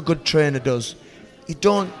 That's what a good trainer does. You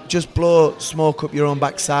don't just blow smoke up your own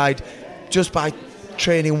backside just by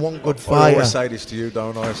training one good fighter. I always say this to you,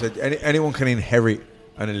 don't I? I said anyone can inherit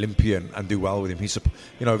an Olympian and do well with him. He's,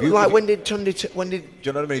 when did Tunde? Do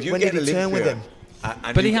you know what I mean? When did he turn with him?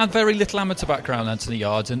 But he had very little amateur background, Anthony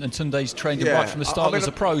Yards, and Tunde's trained him right from the start as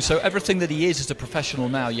a pro. So everything that he is as a professional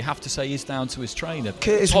now, you have to say, is down to his trainer.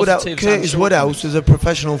 Curtis Woodhouse, as a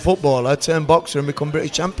professional footballer, turned boxer and become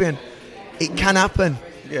British champion. It can happen.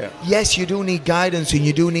 Yeah. Yes, you do need guidance, and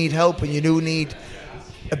you do need help, and you do need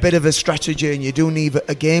a bit of a strategy, and you do need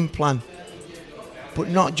a game plan. But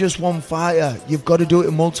not just one fighter. You've got to do it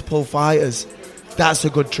with multiple fighters. That's a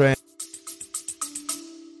good trainer.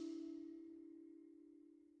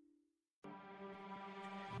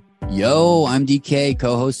 Yo, I'm DK,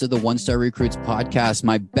 co-host of the One Star Recruits podcast.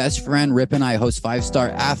 My best friend Rip and I host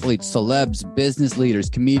 5-star athletes, celebs, business leaders,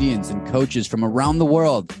 comedians, and coaches from around the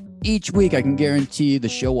world. Each week, I can guarantee the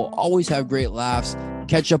show will always have great laughs,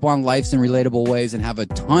 catch up on life's in relatable ways, and have a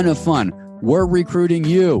ton of fun. We're recruiting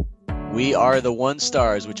you. We are the One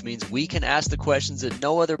Stars, which means we can ask the questions that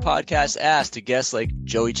no other podcast asks to guests like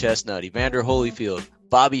Joey Chestnut, Evander Holyfield,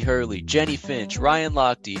 Bobby Hurley, Jenny Finch, Ryan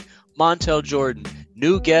Lochte, Montel Jordan.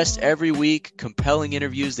 New guests every week, compelling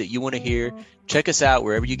interviews that you want to hear. Check us out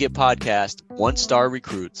wherever you get podcasts. One Star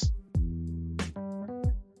Recruits.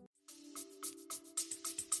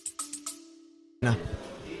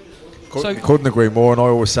 Couldn't agree more. And I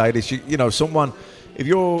always say this: someone, if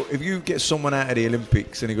you get someone out of the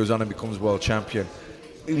Olympics and he goes on and becomes world champion,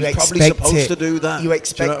 he was probably supposed to do that. You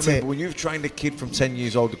expect it. But when you've trained a kid from 10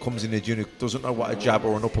 years old that comes in the junior, doesn't know what a jab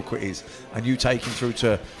or an uppercut is, and you take him through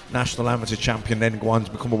to national amateur champion, then go on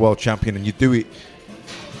to become a world champion, and you do it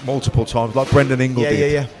multiple times, like Brendan Ingle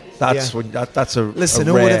did. Yeah. That's a Listen,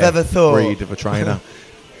 a who would have ever thought breed of a trainer.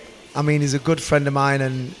 I mean, he's a good friend of mine,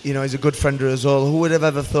 and he's a good friend of us all. Who would have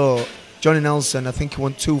ever thought? Johnny Nelson, I think he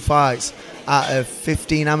won 2 fights out of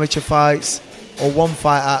 15 amateur fights, or 1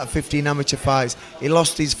 fight out of 15 amateur fights. He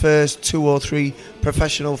lost his first 2 or 3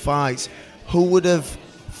 professional fights. Who would have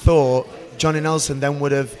thought Johnny Nelson then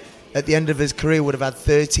would have, at the end of his career, would have had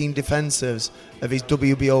 13 defensives of his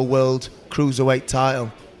WBO World Cruiserweight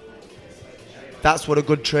title? That's what a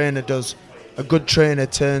good trainer does. A good trainer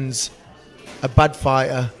turns a bad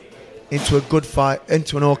fighter into a good fight,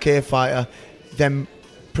 into an okay fighter, then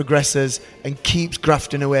progresses and keeps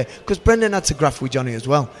grafting away. Because Brendan had to graft with Johnny as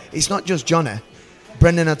well. It's not just Johnny.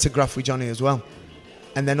 Brendan had to graft with Johnny as well.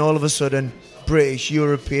 And then all of a sudden, British,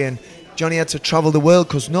 European, Johnny had to travel the world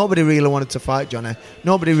because nobody really wanted to fight Johnny.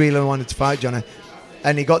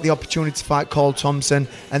 And he got the opportunity to fight Cole Thompson,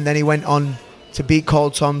 and then he went on to beat Cole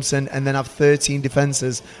Thompson and then have 13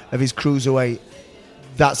 defences of his cruiserweight.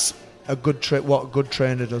 That's a good trick. What a good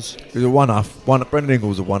trainer does. It was a one-off. Brendan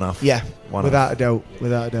Ingle's a one-off. Yeah, without a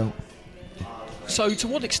doubt. So to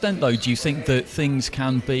what extent, though, do you think that things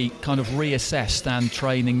can be kind of reassessed and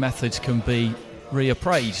training methods can be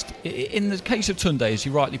reappraised? In the case of Tunde, as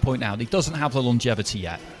you rightly point out, he doesn't have the longevity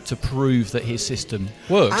yet to prove that his system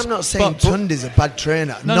works. I'm not saying Tunde's a bad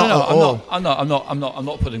trainer. No. I'm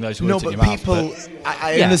not putting those words in your mouth.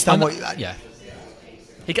 I understand what. Yeah.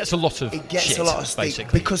 He gets a lot of stick,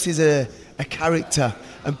 basically, because he's a character,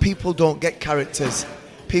 and people don't get characters.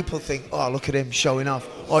 People think, oh, look at him showing off.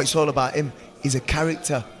 Oh, it's all about him. He's a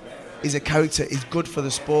character. He's good for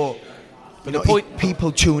the sport. But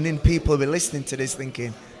people tune in. People will be listening to this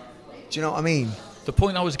thinking, do you know what I mean? The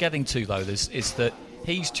point I was getting to, though, is that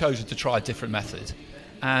he's chosen to try a different method,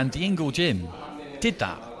 and the Ingle gym did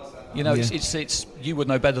that. You know, it's you would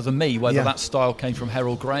know better than me whether that style came from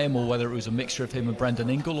Harold Graham or whether it was a mixture of him and Brendan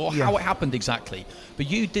Ingle or how it happened exactly. But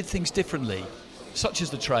you did things differently, such as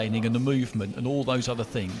the training and the movement and all those other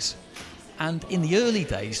things. And in the early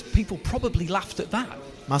days, people probably laughed at that.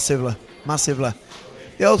 Massively.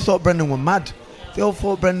 They all thought Brendan was mad. They all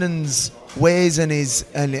thought Brendan's ways and his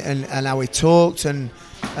and how he talked and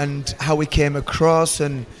how he came across,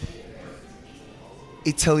 and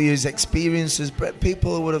he'd tell you his experiences.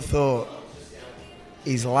 People would have thought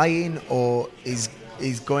he's lying or he's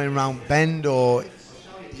going around bend or,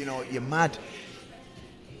 you know, you're mad.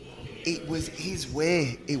 It was his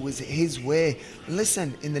way.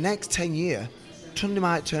 Listen, in the next 10 years, Tunde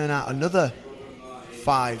might turn out another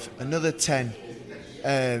 5, another 10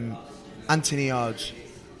 Anthony Yards.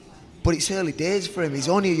 But it's early days for him. He's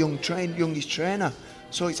only a youngest trainer.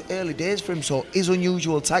 So it's early days for him. So his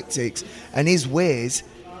unusual tactics and his ways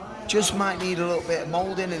just might need a little bit of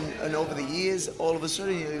moulding, and over the years, all of a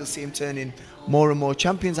sudden you'll see him turning more and more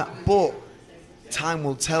champions. But time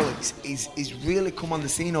will tell. He's really come on the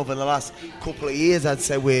scene over the last couple of years, I'd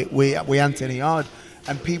say, with Anthony Yard,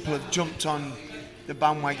 and people have jumped on the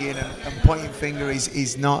bandwagon and pointing finger.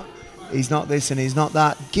 He's not this and he's not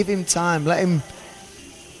that. Give him time. Let him.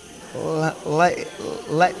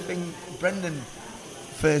 Let Brendan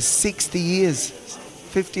for 60 years,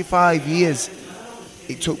 55 years.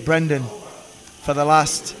 It took Brendan for the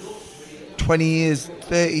last 20 years,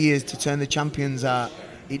 30 years to turn the champions out.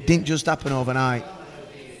 It didn't just happen overnight.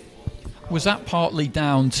 Was that partly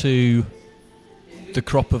down to the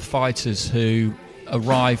crop of fighters who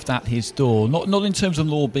arrived at his door? Not in terms of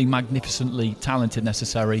them all being magnificently talented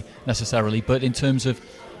necessarily, but in terms of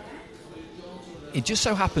it just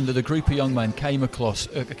so happened that a group of young men came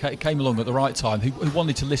along at the right time who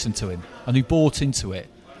wanted to listen to him and who bought into it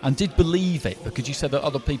and did believe it, because you said that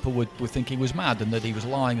other people would think he was mad and that he was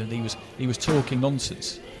lying and he was talking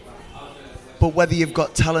nonsense. But whether you've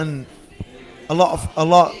got talent, a lot,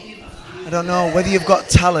 I don't know, whether you've got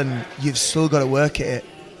talent, you've still got to work at it.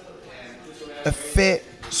 A fit,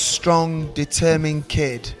 strong, determined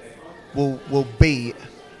kid will beat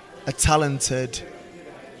a talented,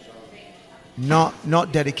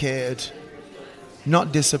 not dedicated,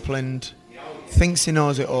 not disciplined, thinks he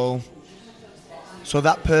knows it all. So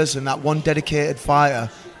that person, that one dedicated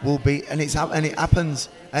fighter, will be, and it happens,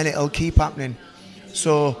 and it'll keep happening.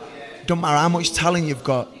 So don't matter how much talent you've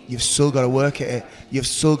got, you've still got to work at it. You've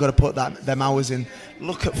still got to put them hours in.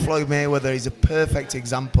 Look at Floyd Mayweather; he's a perfect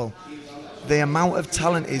example. The amount of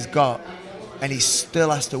talent he's got, and he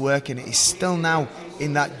still has to work in it. He's still now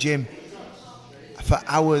in that gym for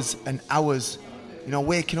hours and hours. You know,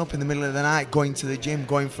 waking up in the middle of the night, going to the gym,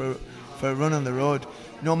 going for a run on the road.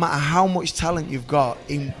 No matter how much talent you've got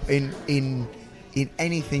in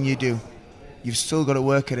anything you do, you've still got to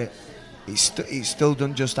work at it. It still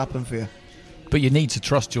doesn't just happen for you. But you need to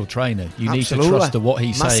trust your trainer. You Absolutely. need to trust that what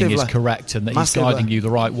he's saying is Massively. correct and that Massively. he's guiding you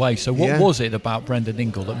the right way. So what was it about Brendan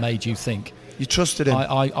Ingle that made you think, you trusted him?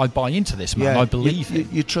 I buy into this, man. I believe him.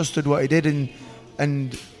 You trusted what he did,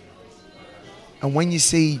 and when you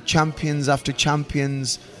see champions after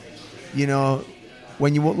champions, you know,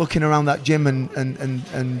 when you're looking around that gym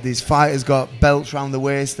and these fighters got belts around the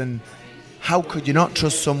waist, and how could you not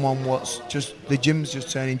trust someone what's just the gym's just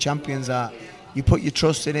turning champions out? You put your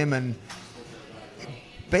trust in him, and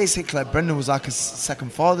basically Brendan was like a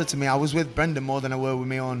second father to me. I was with Brendan more than I were with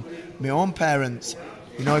my own parents.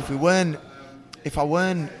 You know, if I weren't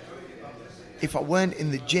in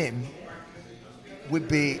the gym, I'd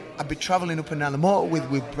be travelling up and down the motor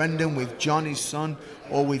with Brendan, with John, his son,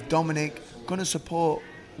 or with Dominic, going to support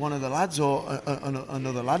one of the lads or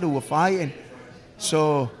another lad who were fighting.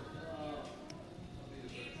 So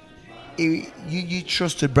you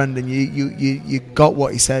trusted Brendan. You got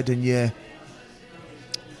what he said, and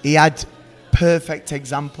he had perfect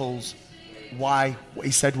examples why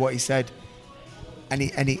he said what he said, and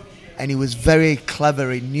he was very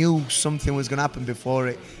clever. He knew something was going to happen before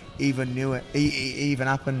it even knew it. It even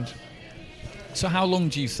happened. So how long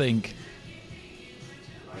do you think?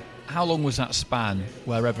 How long was that span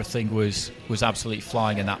where everything was absolutely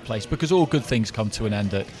flying in that place? Because all good things come to an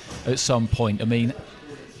end at some point. I mean,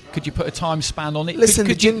 could you put a time span on it? Listen,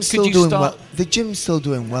 the gym's still doing well. The gym's still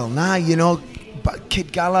doing well now. You know, but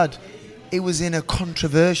Kid Gallard, he was in a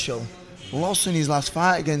controversial loss in his last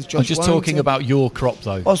fight against Josh. I'm just talking about your crop,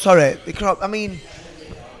 though. Oh, sorry, the crop. I mean,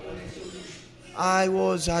 I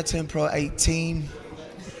turned pro at 18,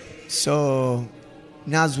 so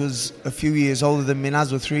Naz was a few years older than me.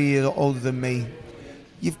 Naz was 3 years older than me.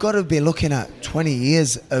 You've got to be looking at 20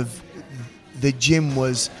 years of the gym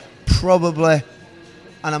was probably,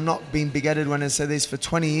 and I'm not being big-headed when I say this, for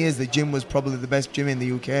 20 years the gym was probably the best gym in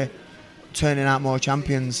the UK, turning out more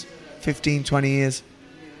champions, 15, 20 years.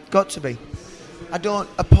 Got to be. I don't,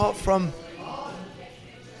 apart from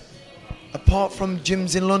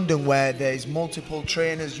gyms in London where there's multiple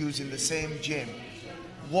trainers using the same gym,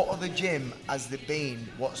 what other gym has there been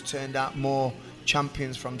what's turned out more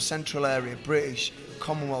champions from Central Area, British,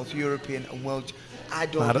 Commonwealth, European and World? I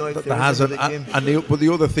don't know if there hasn't. But the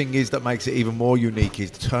other thing is that makes it even more unique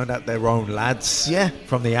is to turn out their own lads. Yeah,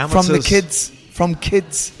 from the amateurs, from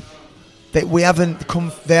kids that we haven't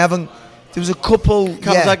come. They haven't. There was a couple.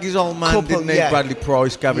 Kawasaki's old man, didn't he? Bradley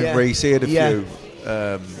Price, Gavin Rees, he had a few.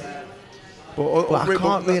 But I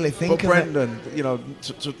can't really think but of Brendan, it. you know,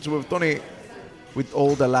 to have done it with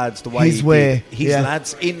all the lads the way his way, did, his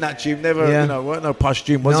lads in that gym never, you know, weren't no posh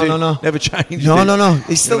gym, was it? No. Never changed. No.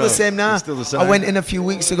 He's still the same now. He's still the same. I went in a few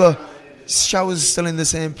weeks ago. Showers still in the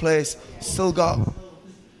same place. Still got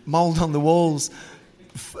mould on the walls.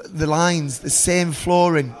 The lines, the same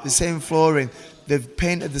flooring. They've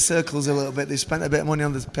painted the circles a little bit. They've spent a bit of money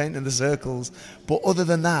on painting the circles. But other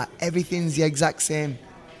than that, everything's the exact same.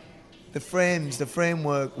 The frames, the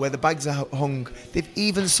framework, where the bags are hung. They've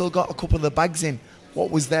even still got a couple of the bags in.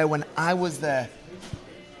 What was there when I was there.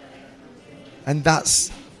 And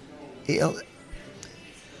that's it.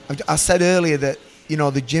 I said earlier that, you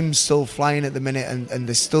know, the gym's still flying at the minute and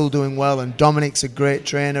they're still doing well. And Dominic's a great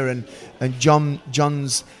trainer and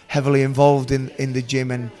John's heavily involved in the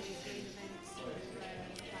gym. And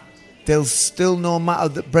they'll still, no matter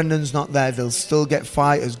that Brendan's not there, they'll still get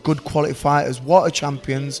fighters, good quality fighters. What are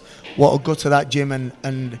champions? What will go to that gym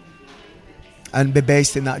and be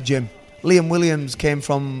based in that gym? Liam Williams came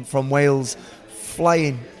from Wales,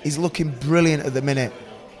 flying. He's looking brilliant at the minute.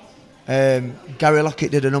 Gary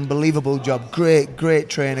Lockett did an unbelievable job. Great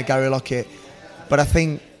trainer, Gary Lockett. But I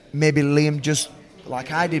think maybe Liam, just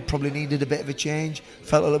like I did, probably needed a bit of a change.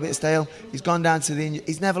 Felt a little bit stale. He's gone down to the...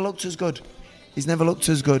 He's never looked as good.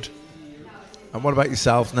 And what about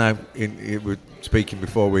yourself now? We were speaking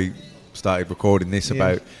before we started recording this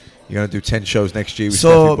about you're going to do 10 shows next year with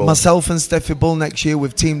Steffi Bull. Myself and Steffi Bull next year,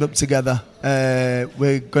 we've teamed up together.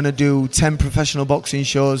 We're going to do 10 professional boxing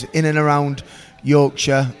shows in and around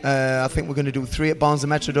Yorkshire. I think we're going to do 3 at Barnes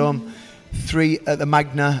and Metrodome, 3 at the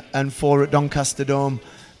Magna and 4 at Doncaster Dome.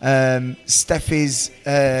 Steffi's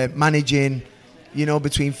managing... You know,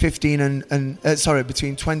 between 20 and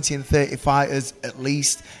 30 fighters at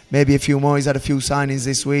least, maybe a few more. He's had a few signings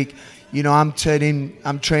this week. You know, I'm training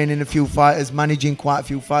a few fighters, managing quite a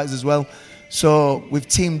few fighters as well. So we've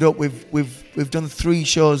teamed up. We've done 3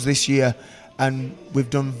 shows this year, and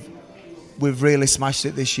we've really smashed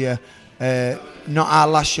it this year. Not our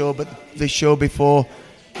last show, but the show before.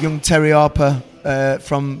 Young Terry Harper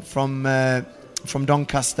from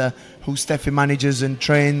Doncaster, who Steffi manages and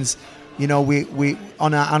trains. You know, we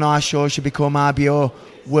on our show she become RBO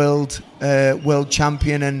world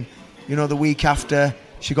champion, and you know the week after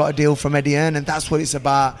she got a deal from Eddie Hearn, and that's what it's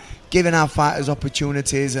about: giving our fighters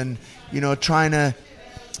opportunities, and you know trying to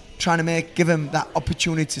give them that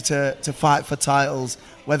opportunity to fight for titles,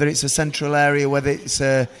 whether it's a Central Area, whether it's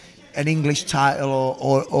an English title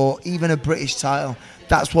or even a British title.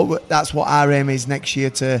 That's what our aim is next year,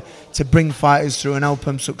 to bring fighters through and help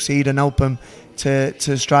them succeed and help them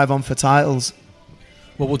to strive on for titles.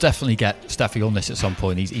 Well, we'll definitely get Steffi on this at some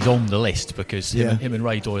point. He's on the list because him and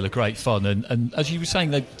Ray Doyle are great fun. And as you were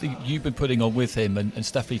saying, you've been putting on with him and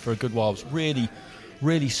Steffi for a good while. It's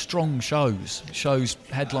really strong shows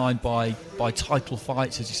headlined by title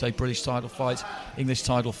fights, as you say, British title fights, English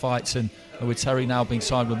title fights, and with Terry now being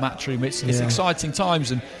signed with Matchroom, it's exciting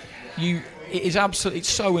times. And it is absolutely, it's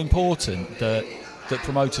so important that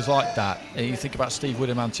promoters like that, and you think about Steve Wood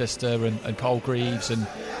in Manchester and Cole Greaves and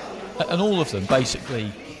all of them,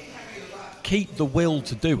 basically keep the will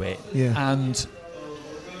to do it and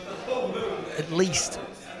at least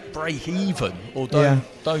break even or don't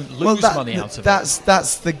lose money out of it.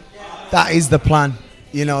 That is the plan,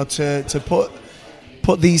 you know, to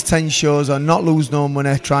put these 10 shows on, not lose no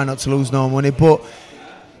money, try not to lose no money, but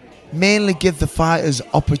mainly give the fighters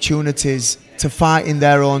opportunities to fight in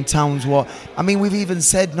their own towns. We've even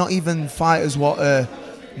said not even fighters what are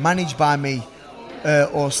managed by me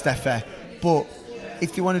or Steffi, but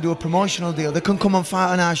if they want to do a promotional deal, they can come and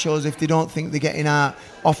fight on our shows. If they don't think they're getting out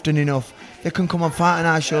often enough, they can come and fight on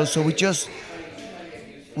our shows. So we just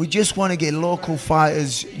want to give local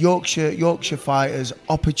fighters, Yorkshire fighters,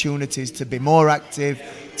 opportunities to be more active,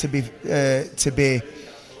 to be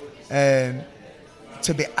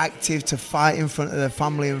active, to fight in front of their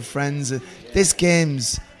family and friends. This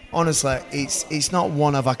game's, honestly, it's not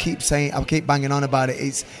one of, I keep banging on about it,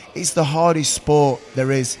 it's the hardest sport there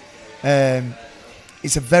is.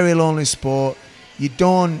 It's a very lonely sport.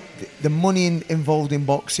 The money involved in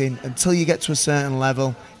boxing, until you get to a certain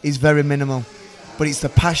level, is very minimal. But it's the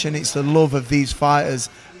passion, it's the love of these fighters,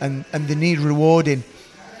 and they need rewarding,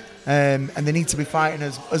 and they need to be fighting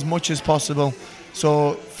as much as possible.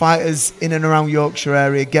 So fighters in and around Yorkshire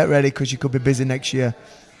area, get ready, because you could be busy next year.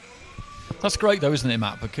 That's great though, isn't it,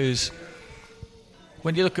 Matt? Because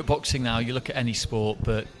when you look at boxing now, you look at any sport,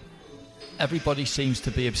 but everybody seems to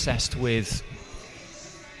be obsessed with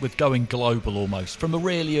going global almost. From a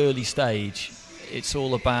really early stage, it's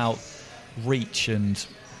all about reach and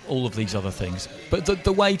all of these other things. But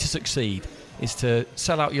the way to succeed is to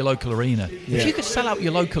sell out your local arena. Yeah. If you could sell out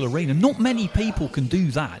your local arena, not many people can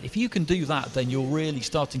do that. If you can do that, then you're really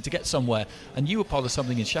starting to get somewhere. And you were part of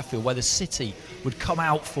something in Sheffield where the city would come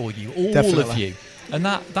out for you, all Definitely. of you. And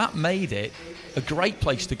that made it a great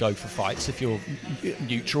place to go for fights if you're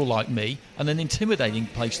neutral like me, and an intimidating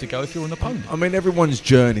place to go if you're an opponent. I mean, everyone's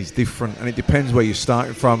journey is different, and it depends where you're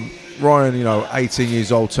starting from. Ryan, 18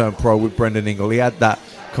 years old, turned pro with Brendan Ingle. He had that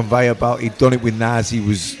conveyor belt. He'd done it with Naz. He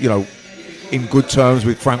was, in good terms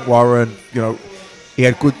with Frank Warren. He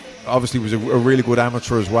had good. Obviously, was a really good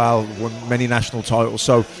amateur as well. Won many national titles.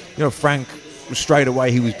 So, Frank, straight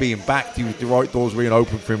away he was being backed. The right doors were being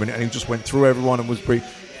open for him, and he just went through everyone and was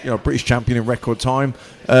British champion in record time.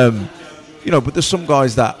 But there's some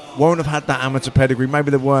guys that won't have had that amateur pedigree. Maybe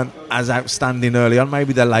they weren't as outstanding early on.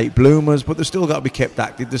 Maybe they're late bloomers, but they've still got to be kept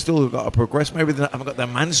active. They've still got to progress. Maybe they haven't got their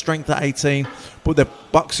man strength at 18, but they're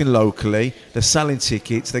boxing locally. They're selling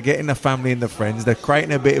tickets. They're getting their family and their friends. They're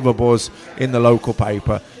creating a bit of a buzz in the local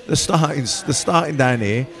paper. They're starting down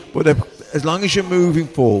here, but as long as you're moving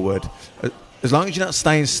forward, as long as you're not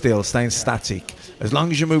staying still, staying static, as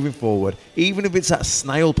long as you're moving forward, even if it's at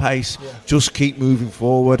snail pace, just keep moving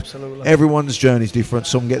forward. Absolutely. Everyone's journey is different.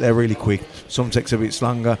 Some get there really quick, some takes a bit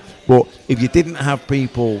longer. But if you didn't have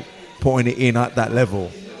people putting it in at that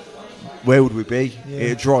level, where would we be? Yeah.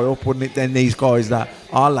 It'd dry up, wouldn't it? Then these guys that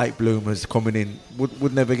are late bloomers coming in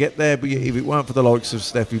would never get there. But if it weren't for the likes of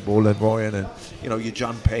Steffi Bull and Ryan and your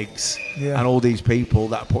John Peggs and all these people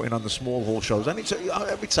that are putting on the small hall shows, and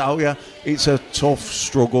let me tell you, it's a tough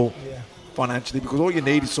struggle financially, because all you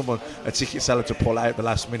need is a ticket seller to pull out at the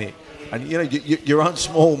last minute, and you're on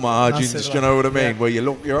small margins. Do you know what I mean? Where you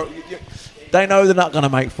look, they know they're not going to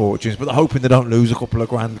make fortunes, but they're hoping they don't lose a couple of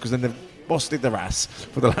grand, because then they've busted their ass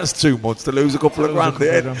for the last 2 months to lose a couple of grand.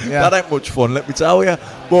 That ain't much fun, let me tell you.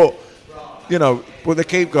 But but they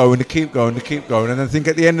keep going, and I think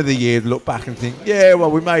at the end of the year they look back and think,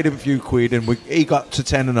 we made him a few quid, and he got to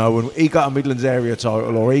 10-0, and he got a Midlands area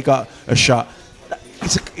title, or he got a shot.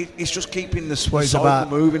 It's just keeping the cycle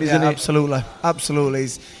moving, isn't it? Absolutely.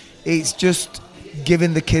 It's just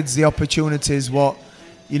giving the kids the opportunities what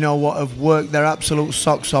have worked their absolute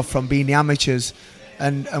socks off from being the amateurs,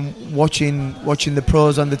 and watching the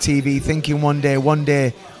pros on the TV, thinking one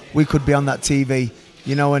day we could be on that TV,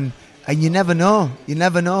 and you never know.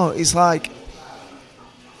 It's like,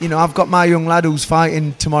 I've got my young lad who's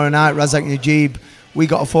fighting tomorrow night, Razak Najib. We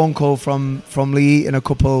got a phone call from Lee Eaton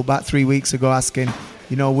about 3 weeks ago asking,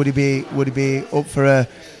 would he be up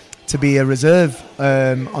to be a reserve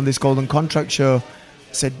on this Golden Contract show?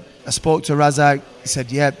 I spoke to Razak. He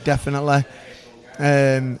said, yeah, definitely.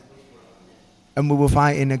 And we were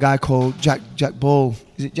fighting a guy called Jack Ball.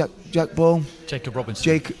 Is it Jack Ball? Jacob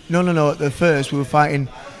Robinson. No. At first we were fighting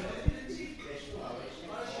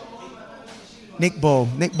Nick Ball.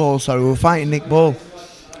 We were fighting Nick Ball.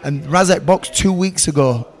 And Razak boxed 2 weeks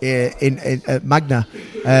ago in Magna,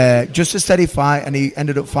 just a steady fight, and he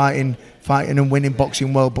ended up fighting fighting and winning,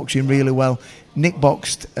 boxing well, boxing really well. Nick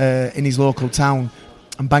boxed in his local town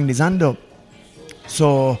and banged his hand up.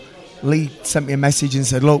 So Lee sent me a message and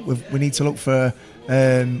said, look, we need to look for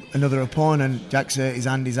another opponent. Jack's hurt his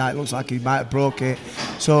hand, it looks like he might have broke it.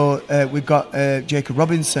 So we've got Jacob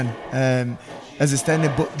Robinson as a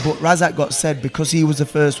standing, but Razak got said because he was the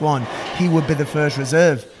first one, he would be the first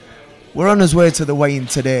reserve. We're on his way to the weigh-in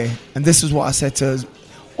today, and this is what I said to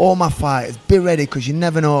all my fighters: be ready, because you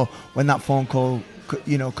never know when that phone call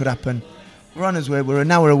could happen. We're on his way. We're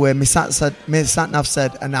an hour away. My sat-nav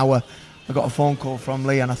said an hour. I got a phone call from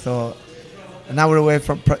Lee, and I thought, an hour away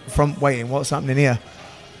from waiting, what's happening here?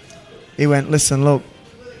 He went, listen, look,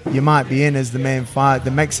 you might be in as the main fight.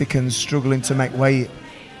 The Mexican's struggling to make weight.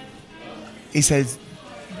 He says,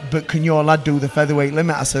 but can your lad do the featherweight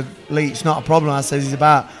limit? I said, Lee, it's not a problem. I said, he's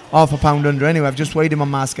about half a pound under anyway. I've just weighed him on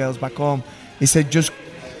my scales back home. He said, just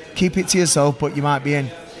keep it to yourself, but you might be in.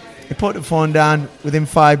 He put the phone down within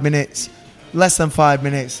 5 minutes, less than 5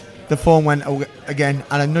 minutes. The phone went again,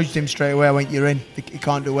 and I nudged him straight away. I went, you're in. You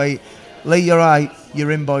can't do weight. Lee, you're right.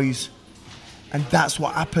 You're in, boys. And that's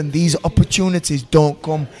what happened. These opportunities don't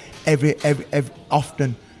come every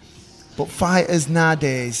often. But fighters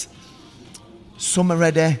nowadays, some are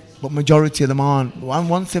ready, but majority of them aren't.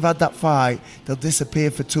 Once they've had that fight, they'll disappear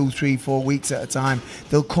for 2, 3, 4 weeks at a time.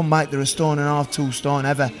 They'll come back, they're a stone and a half, 2 stone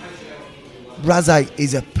ever. Razak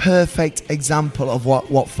is a perfect example of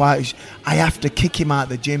what fighters. I have to kick him out of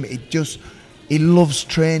the gym. He loves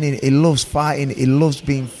training, he loves fighting, he loves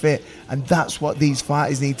being fit, and that's what these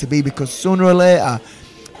fighters need to be, because sooner or later,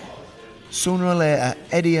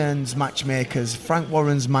 Eddie Hearn's matchmakers, Frank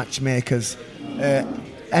Warren's matchmakers,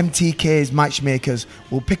 MTK's matchmakers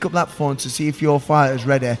will pick up that phone to see if your fighter's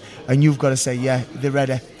ready, and you've got to say, yeah, they're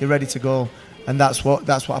ready to go, and that's what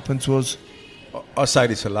happened to us. I say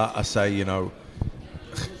this a lot. I say,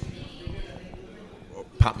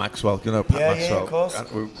 Pat Maxwell. Pat Maxwell. Yeah, of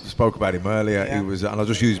course. We spoke about him earlier. Yeah. He was, and I'll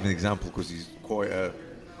just use him as an example because he's quite a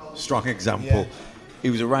strong example. Yeah. He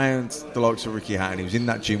was around the likes of Ricky Hatton. He was in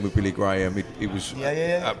that gym with Billy Graham. He was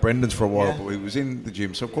at Brendan's for a while, but he was in the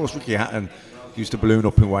gym. So of course Ricky Hatton used to balloon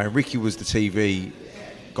up in weight. And Ricky was the TV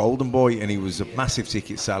golden boy, and he was a massive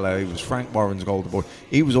ticket seller. He was Frank Warren's golden boy.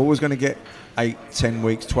 He was always going to get 8, 10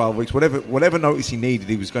 weeks, 12 weeks, whatever notice he needed,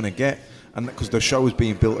 he was going to get, and because the show was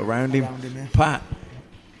being built around him. Pat,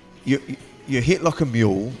 you hit like a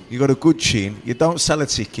mule. You got a good chin. You don't sell a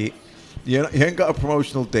ticket. You ain't got a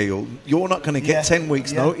promotional deal. You're not going to get 10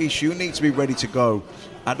 weeks notice. You need to be ready to go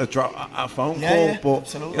at a phone call. But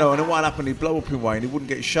absolutely. and then what happened? He'd blow up in weight and he wouldn't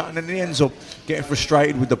get shot, and then he ends up getting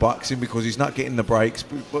frustrated with the boxing because he's not getting the breaks.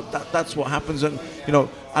 But that's what happens, and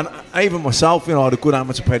and even myself, I had a good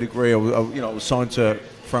amateur pedigree. I was signed to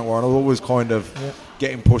Frank Warren. I was always kind of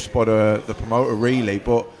getting pushed by the promoter, really.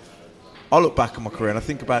 But I look back at my career and I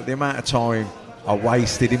think about the amount of time I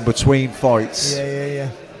wasted in between fights.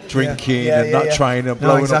 Drinking and not training and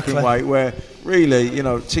blowing up in weight, where really,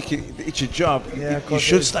 it's your job. You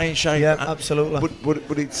should stay in shape. Yeah, absolutely.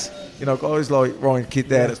 But it's, guys like Ryan Kidd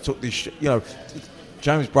there that's took this,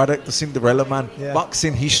 James Braddock, the Cinderella man. Yeah.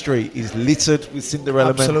 Boxing history is littered with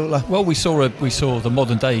Cinderella men. Well, we saw the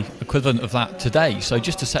modern day equivalent of that today. So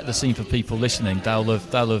just to set the scene for people listening, they'll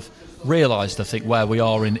have realised, I think, where we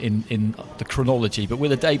are in the chronology. But we're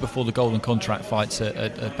the day before the Golden Contract fights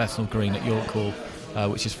at Bethnal Green at York Hall,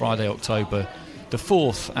 which is Friday, October the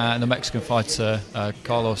 4th, and the Mexican fighter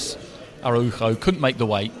Carlos Araujo couldn't make the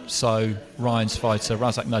weight, so Ryan's fighter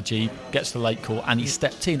Razak Najib gets the late call, and he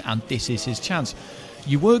stepped in, and this is his chance.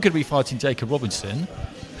 You were going to be fighting Jacob Robinson,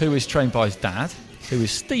 who is trained by his dad, who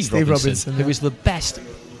is Steve Robinson, who is the best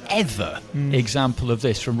ever example of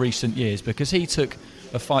this from recent years, because he took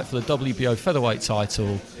a fight for the WBO featherweight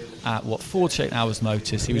title at 48 hours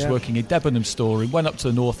notice. He was working in Debenham store and went up to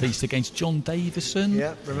the northeast against John Davison.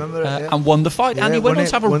 Yeah, remember it, and won the fight. And he went on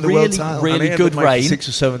to have a really good reign. 6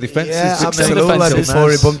 or 7 defences. Yeah, absolutely.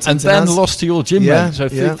 Before he bumped and then lost to your gym mate. So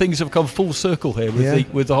things have come full circle here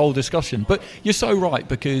with the whole discussion. But you're so right,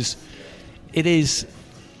 because it is.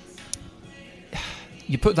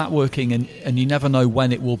 You put that work in, and you never know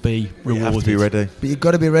when it will be rewarded. You have to be ready. But you've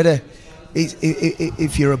got to be ready.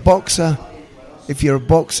 If you're a boxer,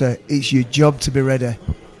 it's your job to be ready.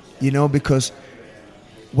 Because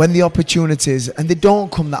when the opportunities, and they don't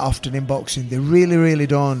come that often in boxing, they really, really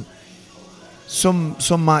don't. Some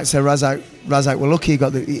might say Razak, well, look,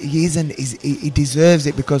 he deserves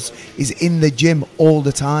it because he's in the gym all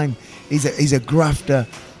the time. He's a grafter,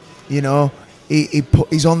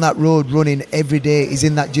 He's on that road running every day. He's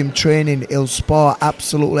in that gym training. He'll spar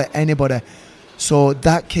absolutely anybody. So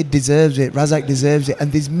that kid deserves it. Razak deserves it.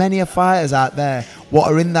 And there's many fighters out there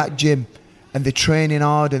what are in that gym they're training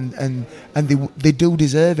hard, and they do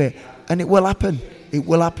deserve it, and it will happen. It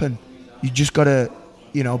will happen. You just gotta,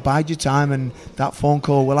 bide your time, and that phone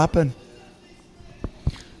call will happen.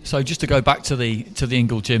 So just to go back to the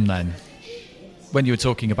Ingle Gym then, when you were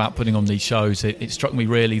talking about putting on these shows, it struck me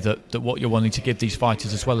really that what you're wanting to give these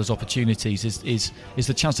fighters, as well as opportunities, is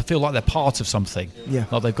the chance to feel like they're part of something. Yeah.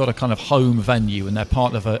 Like they've got a kind of home venue and they're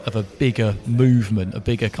part of a bigger movement, a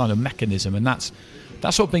bigger kind of mechanism, and that's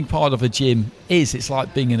what being part of a gym is. It's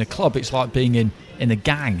like being in a club. It's like being in a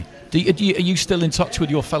gang. Are you still in touch with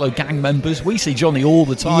your fellow gang members? We see Johnny all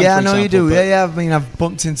the time. Yeah, for I know example, you do. Yeah. I mean, I've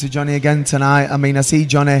bumped into Johnny again tonight. I mean, I see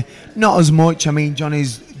Johnny not as much. I mean,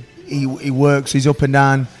 he works. He's up and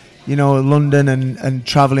down, London and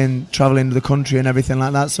traveling the country and everything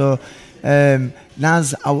like that. So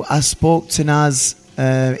Naz, I spoke to Naz.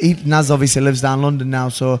 Naz obviously lives down London now.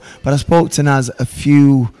 But I spoke to Naz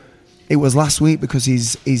it was last week, because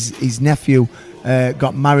his nephew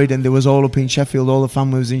got married, and they was all up in Sheffield. All the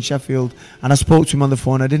family was in Sheffield, and I spoke to him on the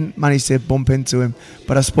phone. I didn't manage to bump into him,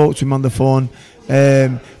 but I spoke to him on the phone.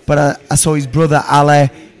 But I saw his brother Ali.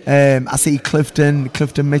 I see Clifton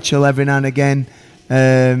Mitchell every now and again.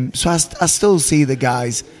 So I still see the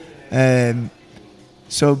guys.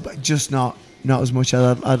 So just not as much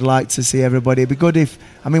as I'd like to see everybody. It'd be good if,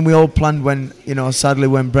 we all planned when, sadly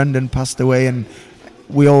when Brendan passed away, and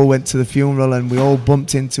we all went to the funeral and we all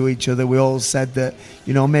bumped into each other. We all said that,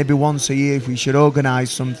 maybe once a year if we should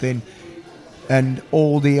organise something, and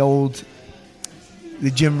all the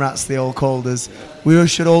gym rats, they all called us, we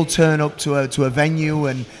should all turn up to a venue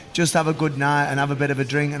and just have a good night and have a bit of a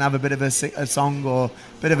drink and have a bit of a song or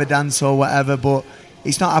a bit of a dance or whatever. But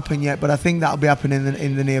it's not happened yet, but I think that'll be happening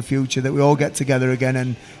in the near future, that we all get together again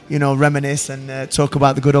and, reminisce and talk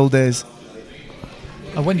about the good old days.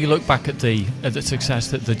 And when you look back at the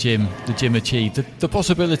success that the gym achieved, the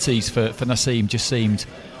possibilities for Naseem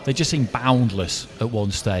just seemed boundless at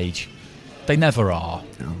one stage. They never are.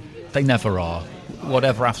 No. They never are.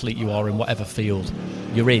 Whatever athlete you are in whatever field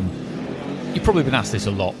you're in, you've probably been asked this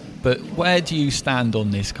a lot, but where do you stand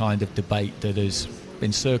on this kind of debate that has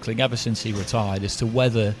been circling ever since he retired as to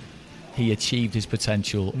whether he achieved his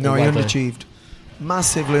potential? No, he underachieved.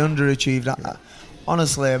 Massively underachieved.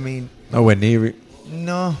 Honestly, nowhere near it.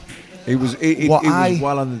 No. He was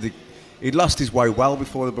well under the... He'd lost his way well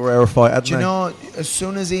before the Barrera fight, hadn't he? Do you know, as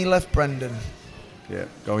soon as he left Brendan... Yeah,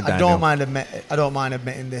 going down. I don't mind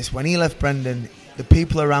admitting this. When he left Brendan, the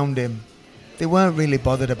people around him, they weren't really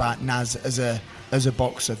bothered about Naz as a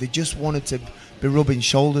boxer. They just wanted to be rubbing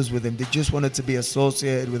shoulders with him. They just wanted to be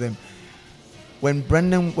associated with him. When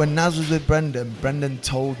Naz was with Brendan, Brendan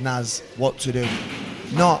told Naz what to do.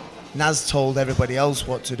 Not Naz told everybody else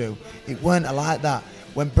what to do. It weren't like that.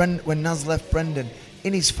 When Naz left Brendan,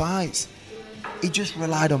 in his fights, he just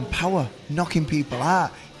relied on power, knocking people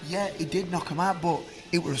out. Yeah, he did knock him out, but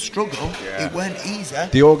it was a struggle. Yeah. It weren't easy.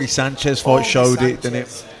 The Augie Sanchez fight showed it, didn't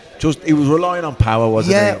it? Just he was relying on power,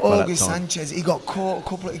 wasn't he? Yeah, Augie Sanchez. He got caught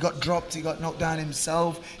he got dropped, he got knocked down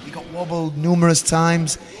himself, he got wobbled numerous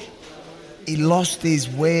times. He lost his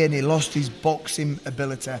way and he lost his boxing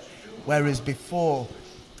ability, whereas before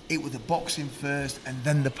it was the boxing first and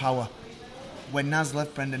then the power. When Naz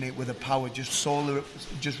left Brendan, it was the power, just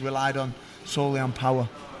relied solely on power.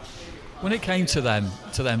 When it came to them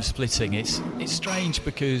splitting, it's strange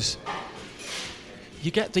because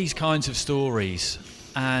you get these kinds of stories,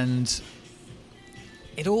 and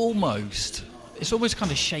it's almost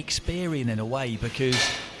kind of Shakespearean in a way, because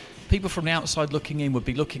people from the outside looking in would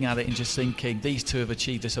be looking at it and just thinking, these two have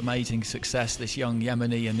achieved this amazing success, this young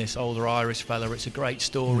Yemeni and this older Irish fella. It's a great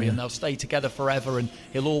story, and they'll stay together forever, and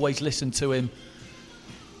he'll always listen to him.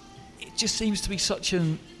 It just seems to be such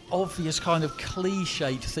an obvious kind of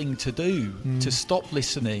cliched thing to do, to stop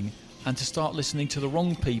listening and to start listening to the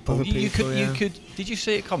wrong people. Did you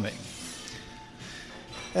see it coming?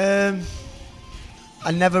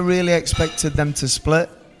 I never really expected them to split,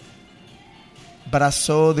 but I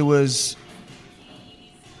saw there was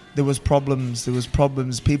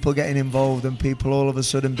problems, people getting involved and people all of a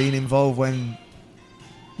sudden being involved when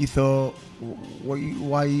you thought,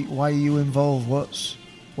 why are you involved?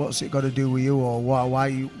 What's it got to do with you, or why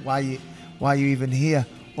are you even here?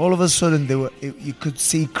 All of a sudden, you could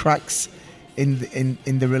see cracks in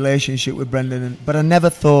the relationship with Brendan. But I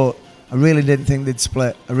really didn't think they'd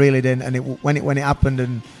split. I really didn't. And when it happened,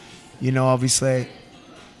 and obviously,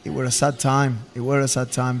 it were a sad time.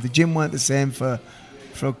 The gym weren't the same for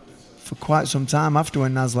quite some time after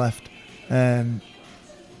when Naz left,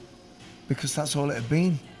 because that's all it had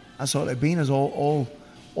been. That's all it had been, as all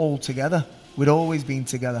together. We'd always been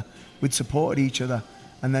together. We'd supported each other.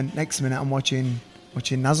 And then next minute I'm watching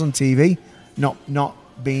Naz on TV, not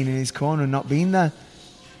being in his corner and not being there.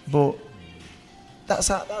 But that's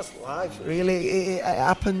life, really. It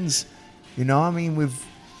happens, you know. I mean,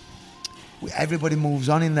 everybody moves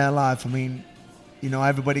on in their life. I mean, you know,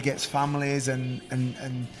 everybody gets families, and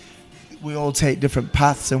we all take different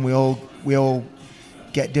paths, and we all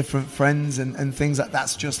get different friends and things like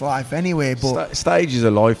that's just life anyway. But stages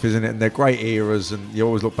of life, isn't it? And they're great eras, and you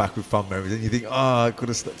always look back with fun memories, and you think, oh, I could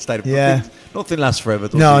have stayed. Yeah. Nothing lasts forever.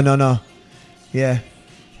 Does No. it? Yeah,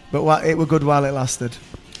 but it was good while it lasted.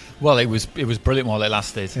 Well, it was brilliant while it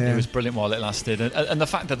lasted. Yeah. It was brilliant while it lasted, and the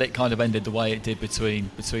fact that it kind of ended the way it did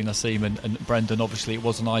between Nassim and Brendan, obviously it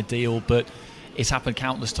wasn't ideal, but it's happened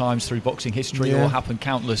countless times through boxing history, or happened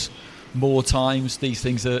countless more times. These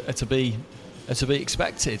things are to be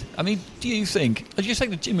expected. I mean, do you think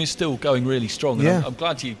the gym is still going really strong? And Yeah. I'm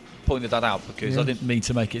glad you pointed that out, because I didn't mean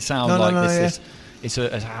to make it sound it's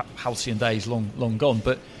a halcyon days long gone.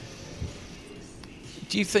 But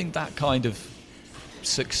do you think that kind of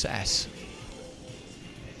success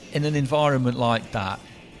in an environment like that,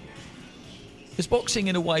 has boxing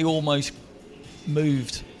in a way almost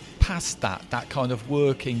moved past that kind of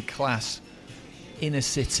working class inner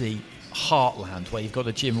city heartland where you've got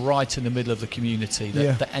a gym right in the middle of the community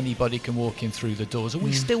that anybody can walk in through the doors? Are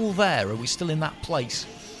we still there? Are we still in that place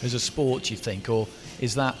as a sport, do you think, or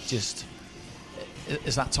is that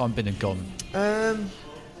time been and gone? I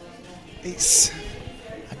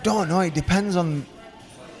don't know. It depends on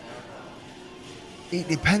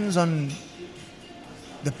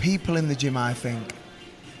the people in the gym, I think.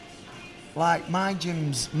 Like my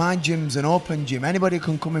gym's an open gym. Anybody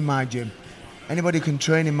can come in my gym. Anybody can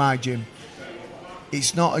train in my gym.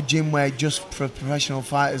 It's not a gym where just for professional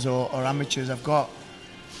fighters or amateurs. We've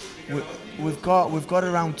got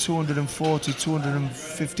around 240,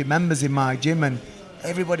 250 members in my gym, and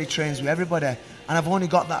everybody trains with everybody. And I've only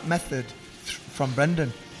got that method from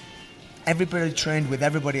Brendan. Everybody trained with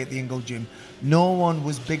everybody at the Ingle gym. No one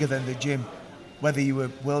was bigger than the gym. Whether you were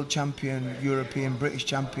world champion, European, British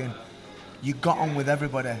champion, you got on with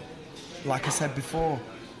everybody. Like I said before,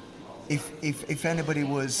 if anybody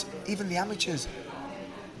was, even the amateurs,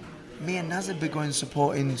 me and Naz would be going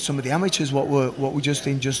supporting some of the amateurs what were just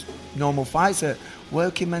in just normal fights at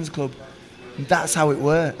working men's club. And that's how it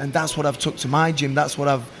were, and that's what I've took to my gym. That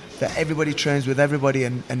everybody trains with everybody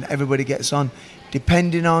and everybody gets on,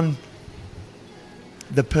 depending on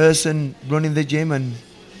the person running the gym. And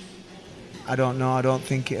I don't know. I don't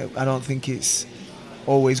think it's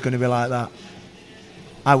always going to be like that.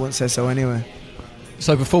 I wouldn't say so anyway.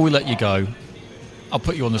 So before we let you go, I'll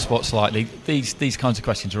put you on the spot slightly. These kinds of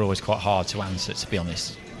questions are always quite hard to answer, to be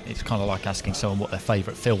honest. It's kind of like asking someone what their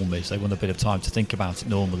favourite film is. They want a bit of time to think about it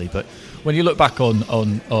normally. But when you look back on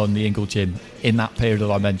the Ingle gym in that period that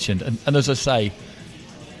I mentioned, and as I say,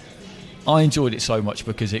 I enjoyed it so much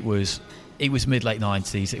because it was mid-late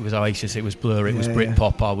 90s, it was Oasis, it was Blur, it was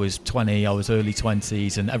Britpop. I was 20, I was early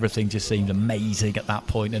 20s, and everything just seemed amazing at that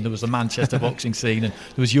point. And there was the Manchester boxing scene, and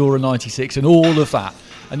there was Euro 96 and all of that.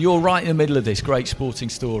 And you're right in the middle of this great sporting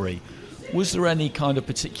story. Was there any kind of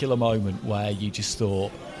particular moment where you just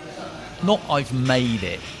thought, not I've made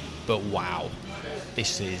it, but wow,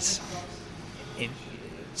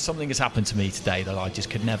 something has happened to me today that I just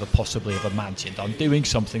could never possibly have imagined. I'm doing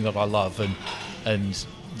something that I love, and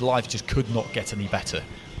life just could not get any better.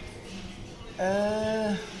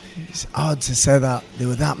 It's hard to say that. There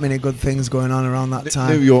were that many good things going on around that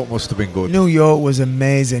time. New York must have been good. New York was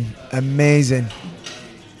amazing.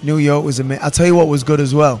 New York was amazing. I'll tell you what was good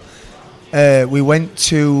as well. We went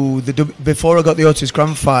to before I got the Otis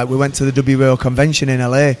Grant fight, we went to the WBO convention in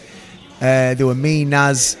LA. There were me,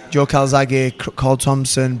 Naz, Joe Calzaghe, Cole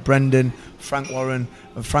Thompson, Brendan, Frank Warren.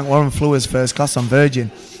 Frank Warren flew us first class on Virgin,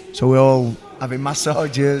 so we're all having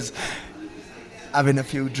massages, having a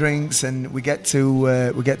few drinks, and we get to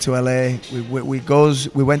LA.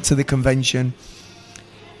 We went to the convention.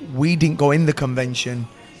 We didn't go in the convention.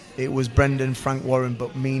 It was Brendan, Frank Warren,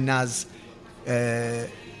 but me, Naz,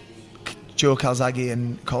 Joe Calzaghe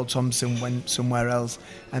and Cole Thompson went somewhere else,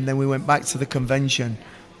 and then we went back to the convention,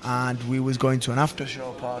 and we was going to an after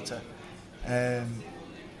show party.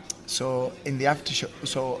 So in the after show,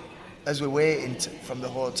 so as we're waiting from the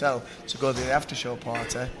hotel to go to the after show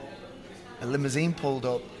party, a limousine pulled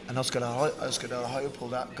up, and Oscar De La Hoya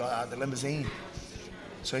got out of the limousine.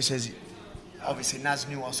 So he says, obviously Naz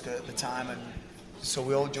knew Oscar at the time, and so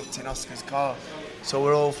we all jumped in Oscar's car. So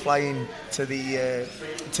we're all flying to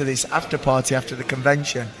this after party after the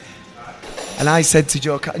convention. And I said to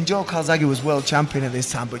Joe, and Joe Calzaghe was world champion at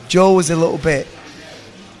this time, but Joe was a little bit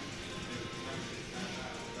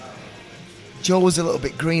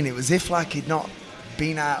green. It was if like he'd not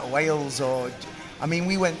been out of Wales or. I mean,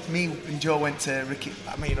 me and Joe went to Ricky.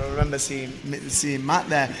 I mean, I remember seeing Matt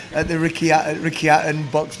there at the Ricky Hatton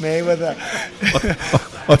box Mayweather.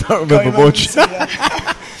 I don't remember much.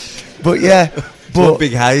 But yeah,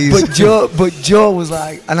 big haze. But Joe was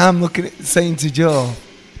like, and I'm saying to Joe,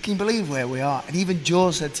 can you believe where we are? And even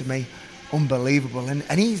Joe said to me, unbelievable. And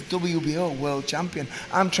he's WBO world champion.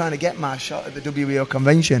 I'm trying to get my shot at the WBO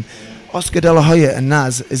convention. Oscar De La Hoya and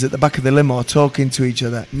Naz is at the back of the limo talking to each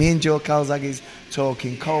other. Me and Joe Calzaghe's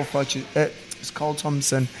talking. Cole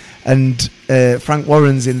Thompson and Frank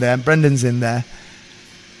Warren's in there and Brendan's in there.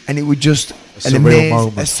 And it was just a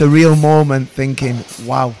surreal moment thinking,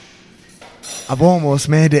 wow, I've almost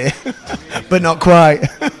made it, but not quite.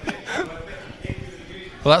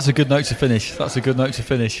 Well, that's a good note to finish.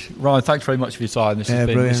 Ryan, thanks very much for your time. This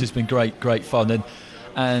has been great fun.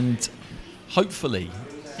 And hopefully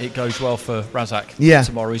it goes well for Razak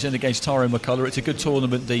tomorrow. He's in against Tyrone McCullough. It's a good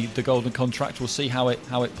tournament, the Golden Contract. We'll see how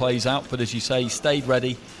it plays out. But as you say, he stayed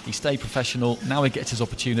ready. He stayed professional. Now he gets his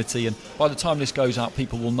opportunity. And by the time this goes out,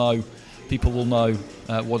 people will know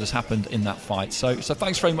what has happened in that fight. So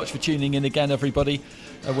thanks very much for tuning in again, everybody.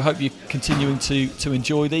 We hope you're continuing to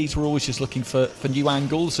enjoy these. We're always just looking for new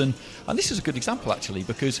angles. And this is a good example, actually,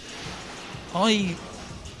 because I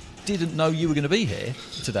didn't know you were going to be here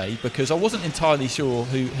today because I wasn't entirely sure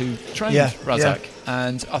who trained Razak.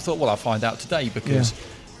 And I thought, well, I'll find out today because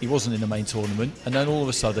he wasn't in the main tournament. And then all of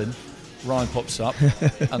a sudden, Ryan pops up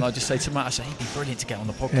and I just say to Matt, I say, he'd be brilliant to get on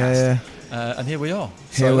the podcast. And here we are.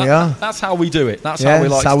 So that's how we do it. That's how we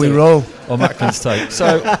like to do it. Roll. On Macklin's Take.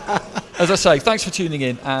 So, as I say, thanks for tuning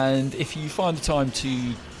in. And if you find the time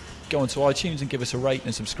to go onto iTunes and give us a rate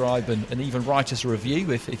and subscribe and even write us a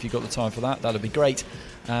review if you've got the time for that, that'd be great.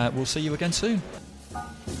 We'll see you again soon.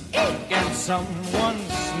 Can someone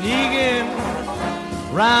sneaking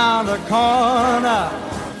round the corner?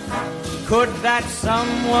 Could that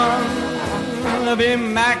someone be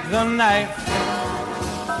Mac the Knife?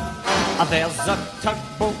 There's a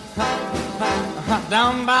tugboat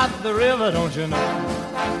down by the river, don't you know?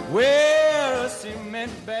 Where a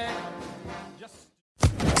cement bag.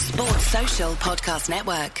 Sports Social Podcast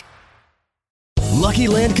Network. Lucky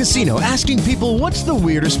Land Casino asking people, what's the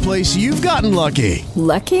weirdest place you've gotten lucky?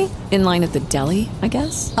 Lucky? In line at the deli, I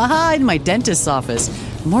guess? Aha, in my dentist's office.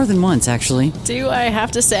 More than once, actually. Do I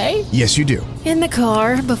have to say? Yes, you do. In the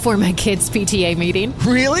car before my kids' PTA meeting.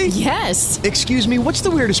 Really? Yes. Excuse me, what's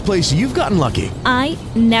the weirdest place you've gotten lucky? I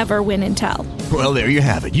never win and tell. Well, there you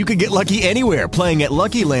have it. You can get lucky anywhere, playing at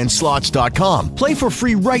LuckyLandSlots.com. Play for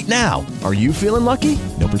free right now. Are you feeling lucky?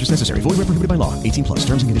 No purchase necessary. Void where prohibited by law. 18+.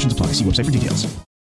 Terms and conditions apply. See website for details.